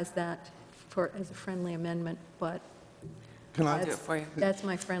summarize that as a friendly amendment, but I'll do it for you. that's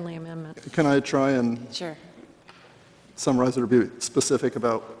my friendly amendment. Can I try and Sure. summarize it or be specific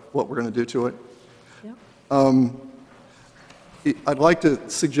about what we're going to do to it? Yep. I'd like to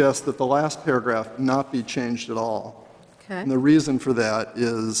suggest that the last paragraph not be changed at all. Okay. And the reason for that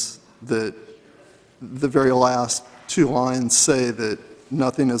is that the very last 2 lines say that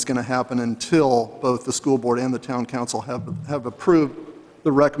nothing is going to happen until both the school board and the town council have approved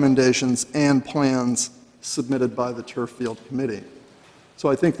the recommendations and plans submitted by the turf field committee. So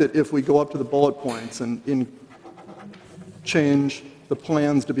I think that if we go up to the bullet points and change the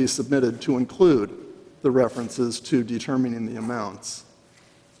plans to be submitted to include the references to determining the amounts,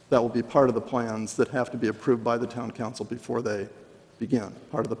 that will be part of the plans that have to be approved by the town council before they begin.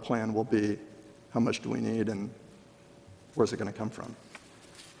 Part of the plan will be how much do we need and where's it going to come from.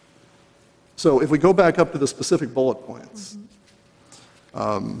 So if we go back up to the specific bullet points,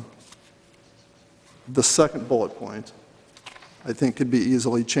 the second bullet point, I think, could be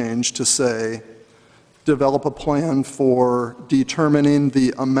easily changed to say, develop a plan for determining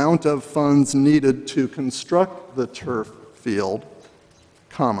the amount of funds needed to construct the turf field,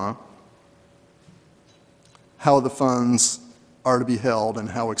 comma, how the funds are to be held and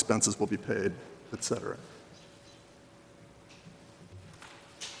how expenses will be paid, et cetera.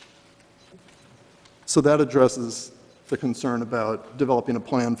 So that addresses the concern about developing a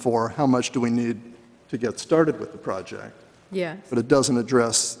plan for how much do we need to get started with the project. Yes. But it doesn't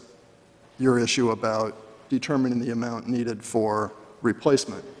address your issue about determining the amount needed for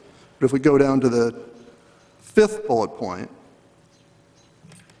replacement. But if we go down to the 5th bullet point,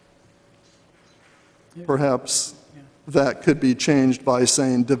 perhaps that could be changed by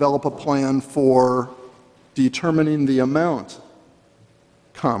saying, develop a plan for determining the amount,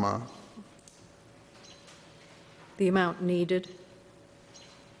 comma, The amount needed.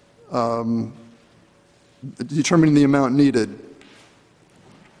 determining the amount needed,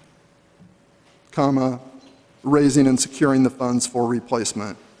 comma, raising and securing the funds for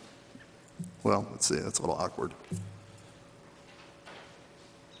replacement. Well, let's see, that's a little awkward.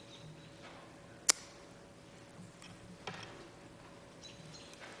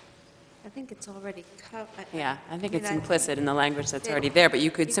 I think it's already covered. Yeah, I think it's I- implicit in the language that's They- already there, but you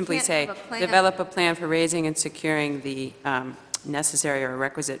you could simply can't say, have a plan. develop a plan for raising and securing the necessary or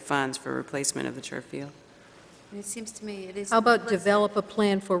requisite funds for replacement of the turf field. It seems to me it is. How about implicit. develop a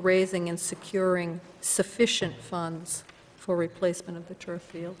plan for raising and securing sufficient funds for replacement of the turf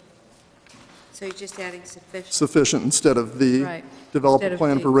field? So you're just adding sufficient. Sufficient instead of the, Right. develop Instead a of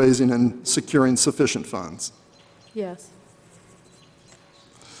plan the. for raising and securing sufficient funds. Yes.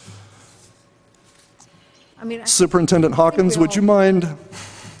 I mean, Superintendent Hawkins, would you mind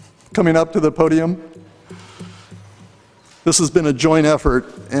coming up to the podium? This has been a joint effort,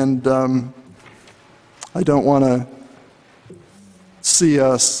 and I don't want to see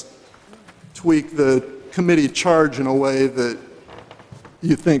us tweak the committee charge in a way that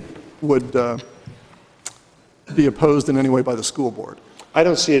you think would be opposed in any way by the school board. I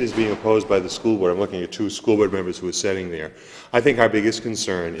don't see it as being opposed by the school board. I'm looking at 2 school board members who are sitting there. I think our biggest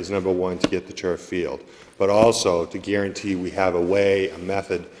concern is, number one, to get the turf field, but also to guarantee we have a way, a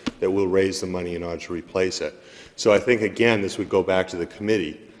method that will raise the money in order to replace it. So I think, again, this would go back to the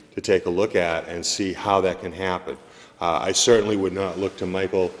committee to take a look at and see how that can happen. I certainly would not look to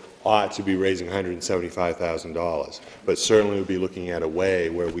Michael Ott to be raising $175,000, but certainly would be looking at a way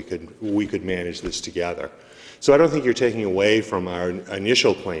where we could manage this together. So I don't think you're taking away from our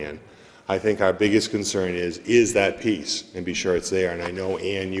initial plan. I think our biggest concern is that piece, and be sure it's there. And I know,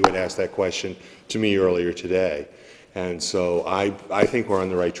 Ann, you had asked that question to me earlier today. And so I think we're on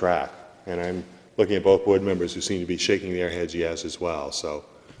the right track. And I'm looking at both board members who seem to be shaking their heads yes as well. So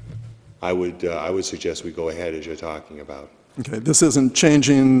I would suggest we go ahead as you're talking about. Okay, this isn't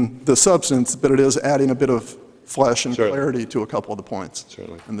changing the substance, but it is adding a bit of flesh and Certainly. clarity to a couple of the points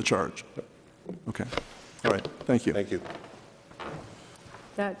Certainly. in the charge. Okay, all right, thank you. Thank you.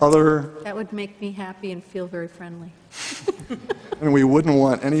 that would make me happy and feel very friendly. And we wouldn't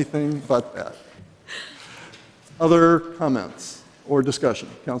want anything but that. Other comments or discussion?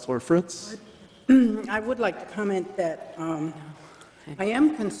 Councilor Fritz? I would like to comment that I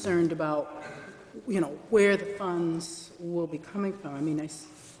am concerned about, where the funds will be coming from. I mean,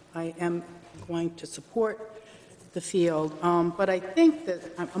 I am going to support the field, but I think that,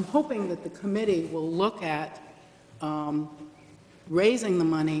 I'm hoping that the committee will look at raising the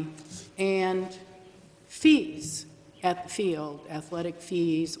money and fees at the field, athletic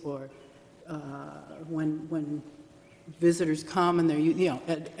fees, or when visitors come and they're,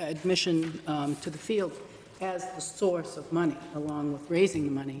 admission to the field as the source of money, along with raising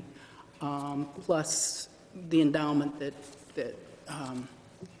the money, plus the endowment that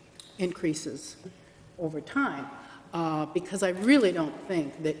increases over time. Because I really don't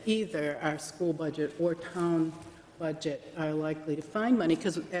think that either our school budget or town budget are likely to find money,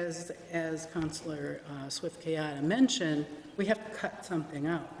 because as Councilor Swift-Kayada mentioned, we have to cut something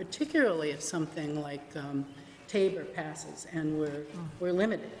out, particularly if something like Tabor passes and we're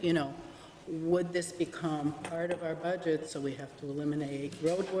limited, Would this become part of our budget, so we have to eliminate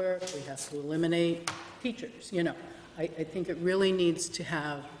road work, we have to eliminate teachers, I think it really needs to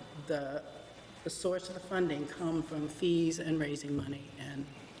have the source of the funding come from fees and raising money and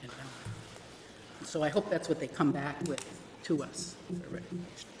so I hope that's what they come back with to us.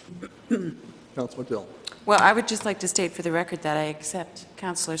 Councilor Dill? Well, I would just like to state for the record that I accept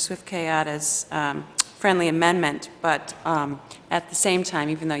Councilor Swift-Kayada's friendly amendment, but at the same time,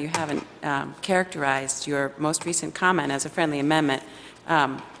 even though you haven't characterized your most recent comment as a friendly amendment,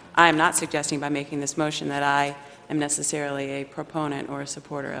 I am not suggesting by making this motion that I am necessarily a proponent or a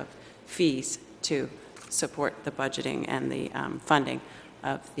supporter of fees to support the budgeting and the funding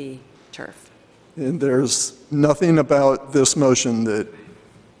of the turf. And there's nothing about this motion that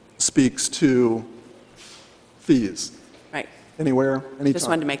speaks to fees. Right. Anywhere, anytime. Just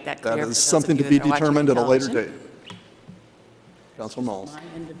wanted to make that clear That for is those of something you to be that are watching determined at a later television. date. Councilor Moles. My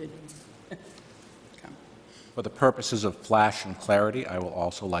individual. For the purposes of flash and clarity, I will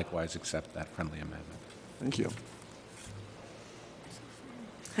also likewise accept that friendly amendment. Thank you.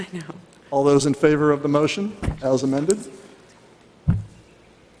 I know. All those in favor of the motion as amended? The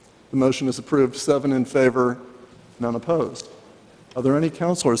motion is approved, 7 in favor, none opposed. Are there any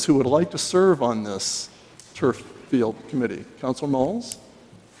councilors who would like to serve on this turf field committee? Councilor Moles?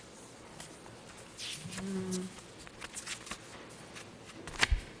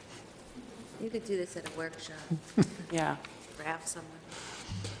 You could do this at a workshop, Yeah. draft someone.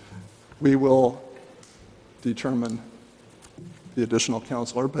 We will determine the additional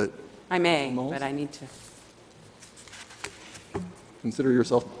councilor, but I may, Moles? but I need to. consider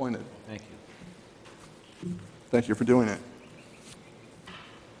yourself appointed. Thank you. Thank you for doing it.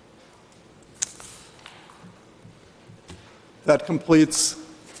 That completes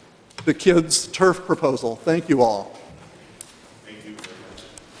the kids' turf proposal. Thank you all. Thank you very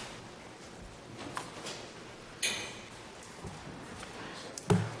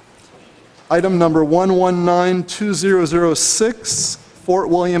much. Item number 119-2006, Fort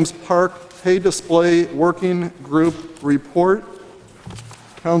Williams Park Pay Display Working Group Report.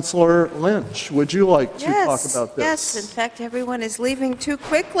 Councilor Lynch, would you like to talk about this? Yes, in fact, everyone is leaving too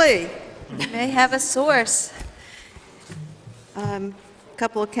quickly. You may have a source. A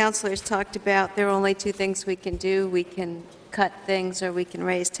couple of councilors talked about there are only two things we can do. We can cut things or we can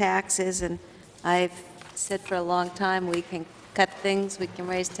raise taxes, and I've said for a long time we can cut things, we can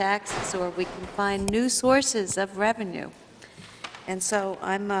raise taxes, or we can find new sources of revenue. And so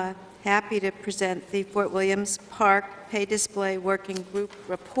I'm happy to present the Fort Williams Park Pay Display Working Group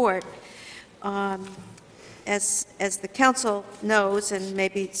report. As the council knows, and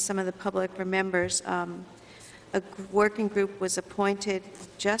maybe some of the public remembers, a working group was appointed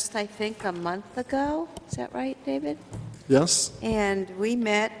just, I think, a month ago. Is that right, David? Yes? And we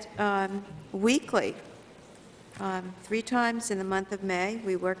met weekly, 3 times in the month of May.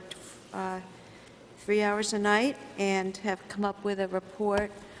 We worked 3 hours a night and have come up with a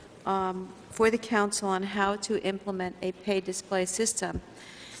report for the council on how to implement a pay display system.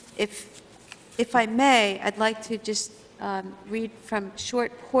 If I may, I'd like to just read from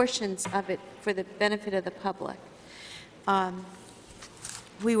short portions of it for the benefit of the public.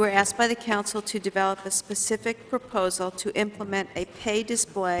 We were asked by the council to develop a specific proposal to implement a pay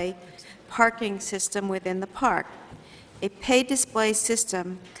display parking system within the park. A pay display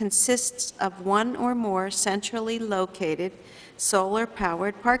system consists of one or more centrally located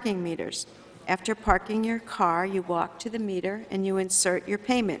solar-powered parking meters. After parking your car, you walk to the meter and you insert your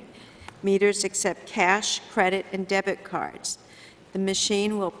payment. Meters accept cash, credit, and debit cards. The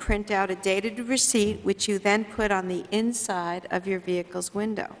machine will print out a dated receipt, which you then put on the inside of your vehicle's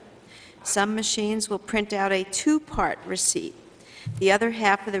window. Some machines will print out a 2-part receipt. The other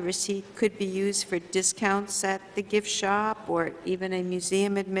half of the receipt could be used for discounts at the gift shop or even a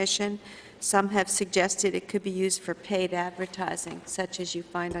museum admission. Some have suggested it could be used for paid advertising, such as you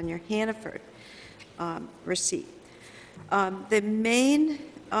find on your Hannaford receipt. The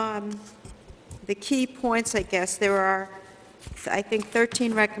key points, I guess, there are, I think,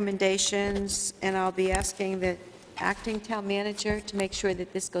 13 recommendations, and I'll be asking the acting town manager to make sure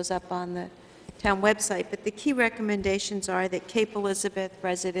that this goes up on the town website. But the key recommendations are that Cape Elizabeth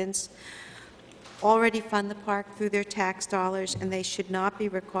residents already fund the park through their tax dollars, and they should not be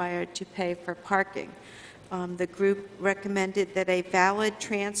required to pay for parking. The group recommended that a valid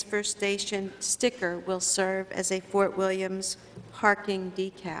transfer station sticker will serve as a Fort Williams parking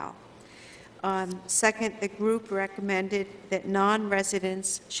decal. Second, the group recommended that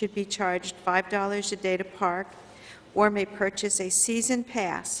non-residents should be charged $5 a day to park or may purchase a season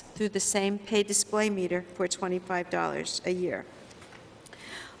pass through the same pay display meter for $25 a year.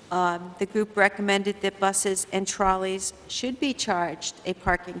 The group recommended that buses and trolleys should be charged a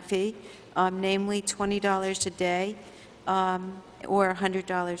parking fee, namely $20 a day or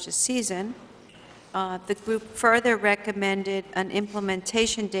 $100 a season. The group further recommended an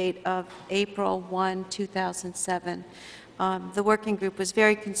implementation date of April 1, 2007. The working group was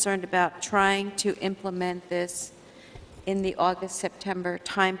very concerned about trying to implement this in the August-September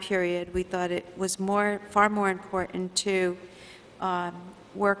time period. We thought it was far more important to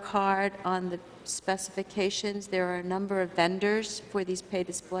work hard on the specifications. There are a number of vendors for these pay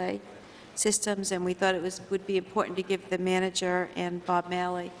display systems, and we thought it would be important to give the manager and Bob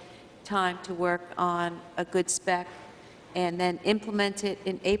Malley time to work on a good spec and then implement it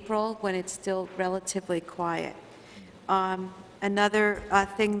in April when it's still relatively quiet. Another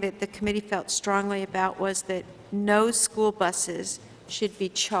thing that the committee felt strongly about was that no school buses should be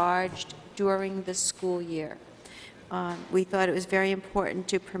charged during the school year. We thought it was very important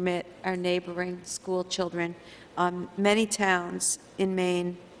to permit our neighboring school children. Many towns in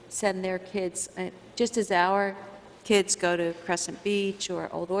Maine send their kids, just as our kids go to Crescent Beach or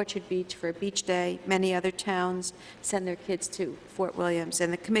Old Orchard Beach for a beach day, many other towns send their kids to Fort Williams.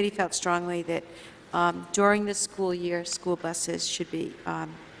 And the committee felt strongly that during the school year, school buses should be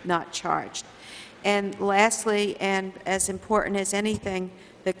not charged. And lastly, and as important as anything,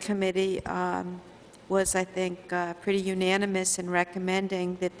 the committee was, I think, pretty unanimous in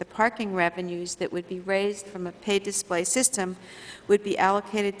recommending that the parking revenues that would be raised from a paid display system would be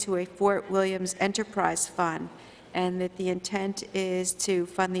allocated to a Fort Williams Enterprise Fund, and that the intent is to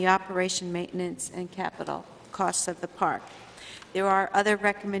fund the operation, maintenance, and capital costs of the park. There are other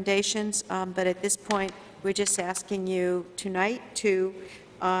recommendations, but at this point, we're just asking you tonight to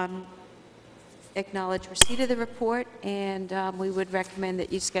acknowledge receipt of the report, and we would recommend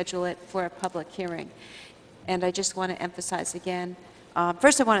that you schedule it for a public hearing. And I just want to emphasize again,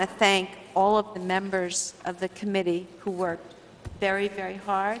 first I want to thank all of the members of the committee who worked very, very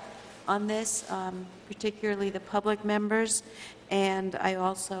hard on this, particularly the public members, and I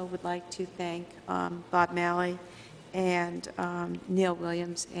also would like to thank Bob Malley and Neil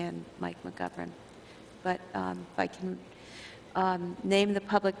Williams and Mike McGovern. But if I can name the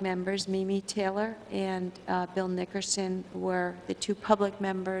public members, Mimi Taylor and Bill Nickerson were the two public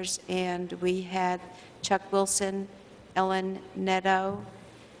members, and we had Chuck Wilson, Ellen Netto,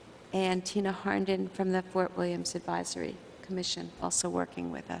 and Tina Harnden from the Fort Williams Advisory Commission also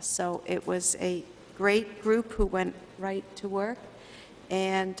working with us. So it was a great group who went right to work,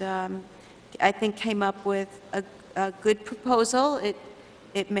 and I think came up with a good proposal.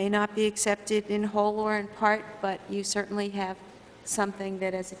 It may not be accepted in whole or in part, but you certainly have something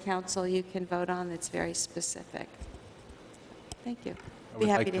that as a council you can vote on that's very specific. Thank you. Be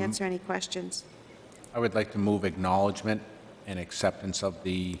happy to answer any questions. I would like to move acknowledgement and acceptance of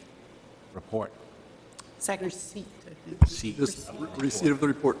the report. Second. Receipt, I think. Receipt. Just receipt of the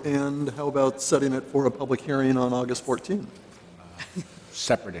report, and how about setting it for a public hearing on August 14th?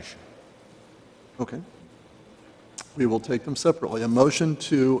 Separate issue. Okay. We will take them separately. A motion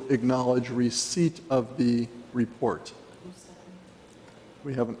to acknowledge receipt of the report.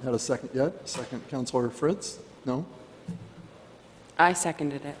 We haven't had a second yet. Second, Councilor Fritz? No? I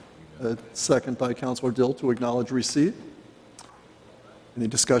seconded it. A second by Councilor Dill to acknowledge receipt. Any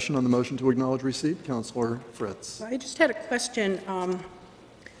discussion on the motion to acknowledge receipt? Councilor Fritz. I just had a question.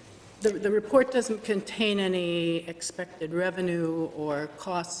 The report doesn't contain any expected revenue or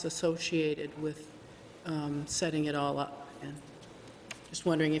costs associated with setting it all up. And just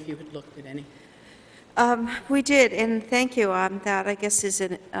wondering if you had looked at any. We did, and thank you. That, I guess, is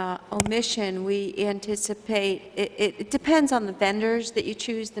an omission. We anticipate, it depends on the vendors that you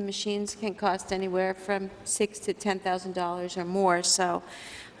choose. The machines can cost anywhere from $6,000 to $10,000 or more. So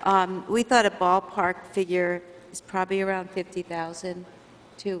we thought a ballpark figure is probably around $50,000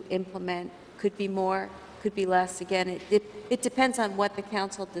 to implement. Could be more, could be less. Again, it depends on what the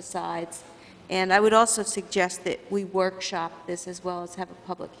council decides. And I would also suggest that we workshop this as well as have a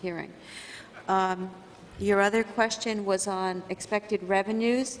public hearing. Your other question was on expected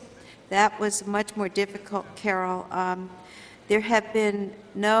revenues. That was much more difficult, Carol. There have been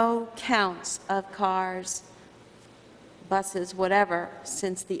no counts of cars, buses, whatever,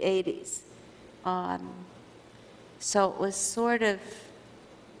 since the 80s. So it was sort of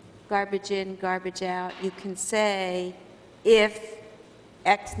garbage in, garbage out. You can say if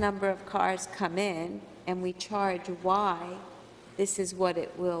X number of cars come in and we charge Y, this is what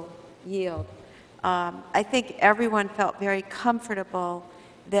it will yield. I think everyone felt very comfortable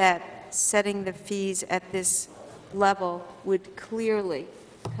that setting the fees at this level would clearly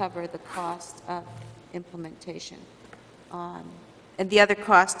cover the cost of implementation. And the other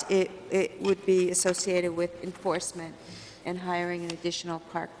cost, it would be associated with enforcement and hiring an additional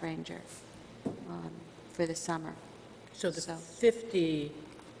park ranger for the summer. So the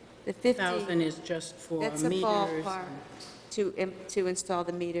 50,000 is just for meters? That's a ballpark to install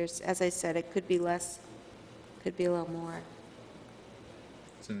the meters. As I said, it could be less, could be a little more.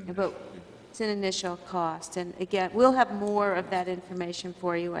 But it's an initial cost. And again, we'll have more of that information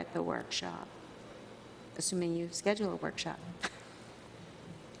for you at the workshop, assuming you schedule a workshop.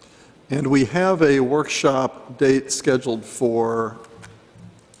 And we have a workshop date scheduled for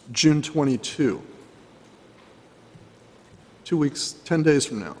June 22, 2 weeks, 10 days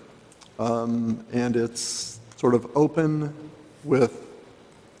from now. And it's sort of open with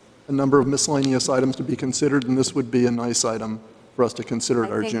a number of miscellaneous items to be considered, and this would be a nice item for us to consider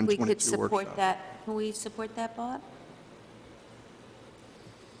at our I June think 22 we could support workshop. that. Can we support that, Bob?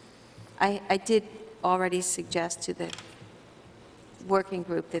 I did already suggest to the working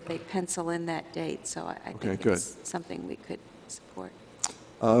group that they pencil in that date, so I Okay, think good. it's something we could support.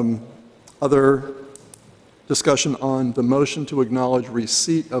 Other discussion on the motion to acknowledge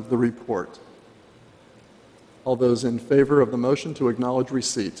receipt of the report. All those in favor of the motion to acknowledge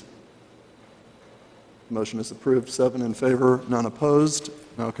receipt? Motion is approved, 7 in favor, none opposed.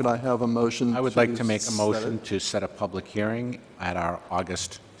 Now, could I have a motion? I would like to make a set motion it? to set a public hearing at our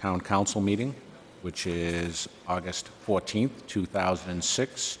August Town Council meeting, which is August 14th,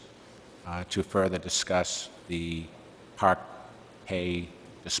 2006, to further discuss the park pay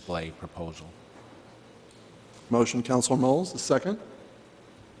display proposal. Motion, Councilor Moles, a second.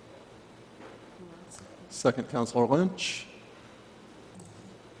 Second, Councilor Lynch.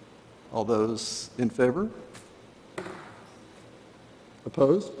 All those in favor?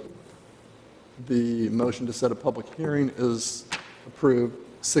 Opposed? The motion to set a public hearing is approved.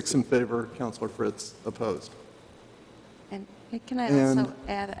 6 in favor, Councilor Fritz opposed. And can I And- also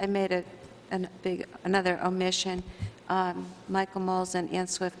add, I made another omission. Michael Moles and Ann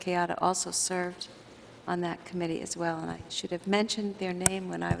Swift-Kayata also served on that committee as well, and I should have mentioned their name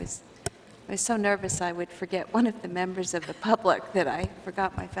when I was so nervous I would forget one of the members of the public that I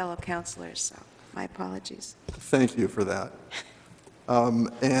forgot my fellow counselors, so my apologies. Thank you for that.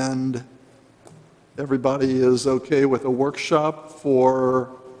 And everybody is okay with a workshop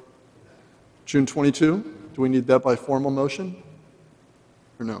for June 22? Do we need that by formal motion?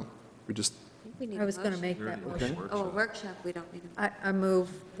 Or no? We just, I was going to make that motion. Oh, a workshop, we don't need a... I move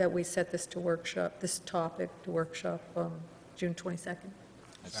that we set this to workshop, this topic to workshop June 22nd.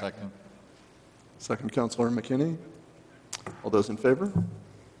 Second. second, Councilor McKinney. All those in favor?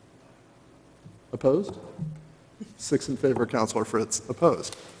 Opposed? 6 in favor, Councilor Fritz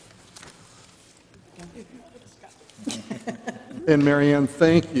opposed. And Marianne,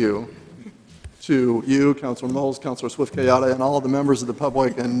 thank you to you, Councilor Moles, Councilor Swift-Kayata, and all of the members of the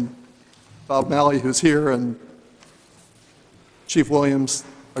public, and Bob Malley, who's here, and Chief Williams,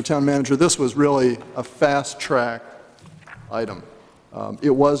 our town manager. This was really a fast-track item.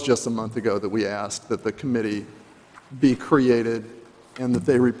 It was just a month ago that we asked that the committee be created and that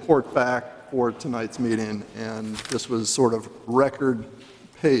they report back for tonight's meeting, and this was sort of record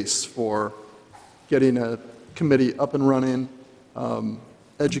pace for getting a committee up and running,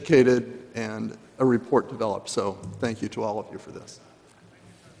 educated, and a report developed. So thank you to all of you for this.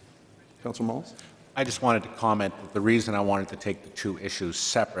 Councilor Moles? I just wanted to comment that the reason I wanted to take the two issues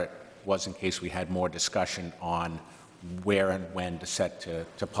separate was in case we had more discussion on where and when to set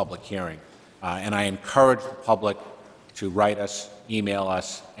to public hearing. And I encourage the public to write us, email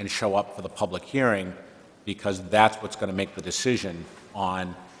us, and show up for the public hearing, because that's what's going to make the decision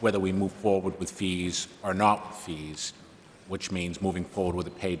on whether we move forward with fees or not with fees, which means moving forward with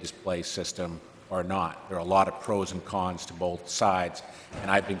a paid display system or not. There are a lot of pros and cons to both sides, and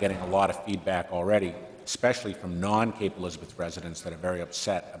I've been getting a lot of feedback already, especially from non-Cape Elizabeth residents that are very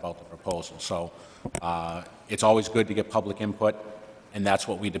upset about the proposal. So it's always good to get public input, and that's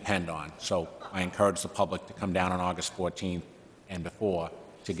what we depend on. So I encourage the public to come down on August 14th and before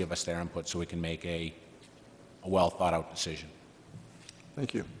to give us their input so we can make a well-thought-out decision.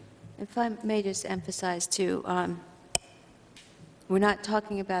 Thank you. If I may just emphasize, too, we're not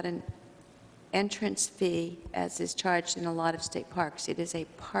talking about an entrance fee as is charged in a lot of state parks. It is a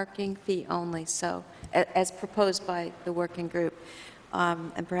parking fee only, so, as proposed by the working group.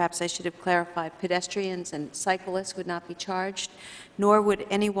 And perhaps I should have clarified, pedestrians and cyclists would not be charged, nor would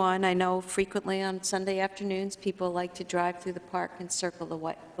anyone. I know frequently on Sunday afternoons, people like to drive through the park and circle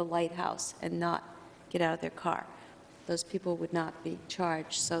the lighthouse and not get out of their car. Those people would not be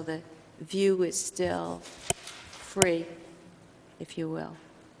charged, so the view is still free, if you will.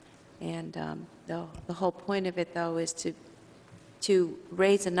 And the whole point of it, though, is to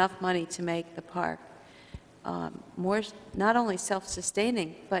raise enough money to make the park more, not only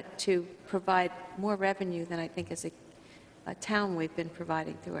self-sustaining, but to provide more revenue than I think as a town we've been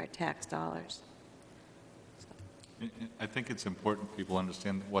providing through our tax dollars. I think it's important people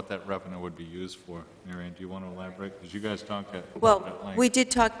understand what that revenue would be used for. Marianne, do you want to elaborate? Because you guys talked at Well, length. we did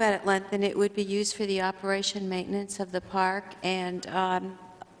talk about it at length, and it would be used for the operation maintenance of the park, and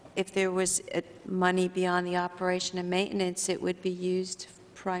if there was money beyond the operation and maintenance, it would be used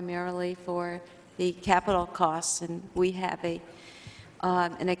primarily for the capital costs, and we have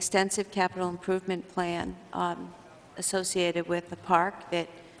an extensive capital improvement plan associated with the park that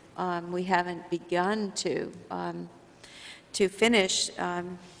we haven't begun to to finish.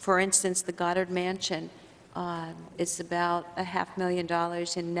 For instance, the Goddard Mansion, it's about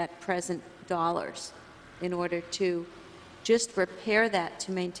 $500,000 in net present dollars in order to just repair that,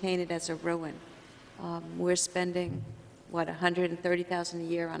 to maintain it as a ruin. We're spending, what, $130,000 a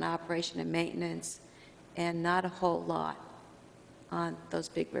year on operation and maintenance, and not a whole lot on those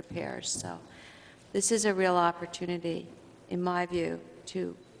big repairs. So this is a real opportunity, in my view,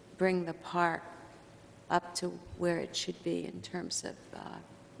 to bring the park up to where it should be in terms of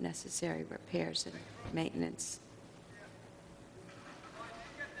necessary repairs and maintenance.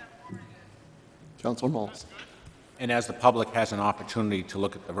 Councilor Moles. And as the public has an opportunity to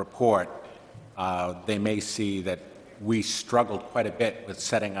look at the report, they may see that we struggled quite a bit with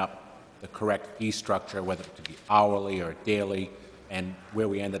setting up the correct fee structure, whether it to be hourly or daily, and where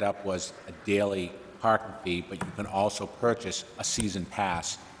we ended up was a daily parking fee, but you can also purchase a season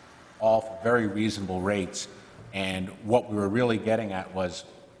pass, all for very reasonable rates. And what we were really getting at was,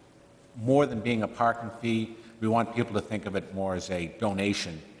 more than being a parking fee, we want people to think of it more as a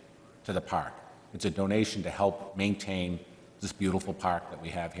donation to the park. It's a donation to help maintain this beautiful park that we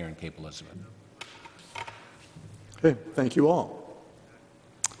have here in Cape Elizabeth. Okay, thank you all.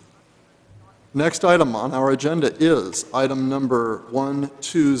 Next item on our agenda is item number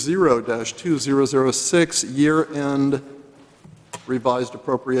 120-2006, year-end revised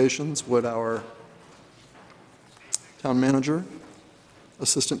appropriations. Would our town manager,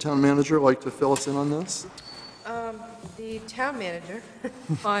 assistant town manager, like to fill us in on this? The town manager,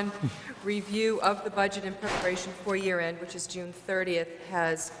 on review of the budget in preparation for year-end, which is June 30th,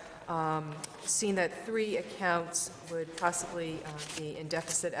 has seen that 3 accounts would possibly be in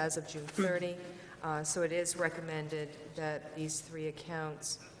deficit as of June 30. So it is recommended that these 3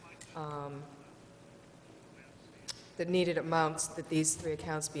 accounts, the needed amounts, that these 3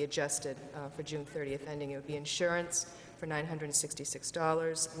 accounts be adjusted for June 30th ending. It would be insurance for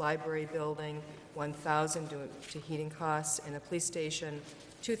 $966, library building, $1,000 due to heating costs, and the police station,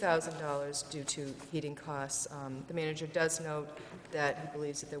 $2,000 due to heating costs. The manager does note that he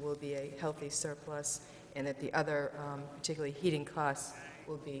believes that there will be a healthy surplus and that the other, particularly heating costs,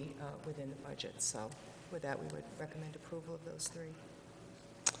 will be within the budget. So with that, we would recommend approval of those 3.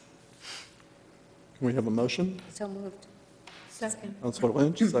 Can we have a motion? So moved. Second. Councilor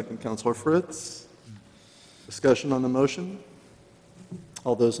Lynch, second Councilor Fritz. Discussion on the motion?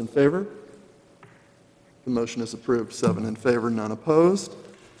 All those in favor? The motion is approved, 7 in favor, none opposed.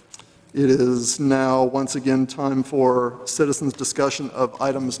 It is now once again time for citizens' discussion of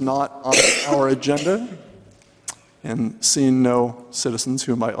items not on our agenda. And seeing no citizens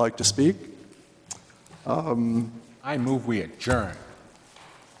who might like to speak, I move we adjourn.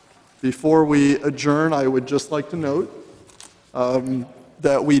 before we adjourn, I would just like to note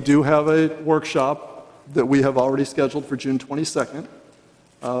that we do have a workshop that we have already scheduled for June 22nd.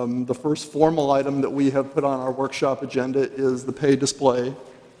 The first formal item that we have put on our workshop agenda is the pay display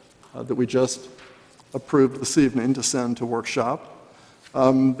that we just approved this evening to send to workshop.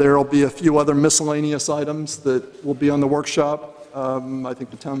 There will be a few other miscellaneous items that will be on the workshop. I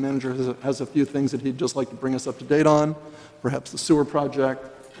think the town manager has a few things that he'd just like to bring us up to date on, perhaps the sewer project,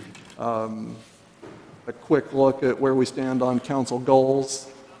 a quick look at where we stand on council goals,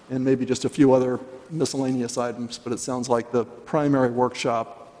 and maybe just a few other miscellaneous items, but it sounds like the primary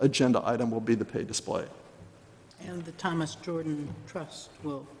workshop agenda item will be the pay display. And the Thomas Jordan Trust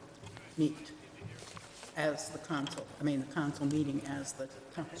will meet as the council, the council meeting as the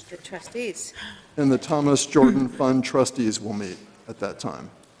Thomas The trustees. And the Thomas Jordan Fund trustees will meet at that time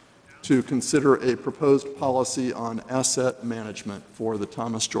to consider a proposed policy on asset management for the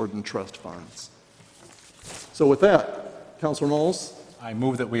Thomas Jordan Trust funds. So with that, Councilor Knowles? I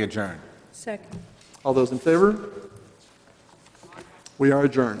move that we adjourn. Second. All those in favor? We are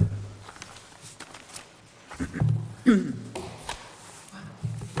adjourned.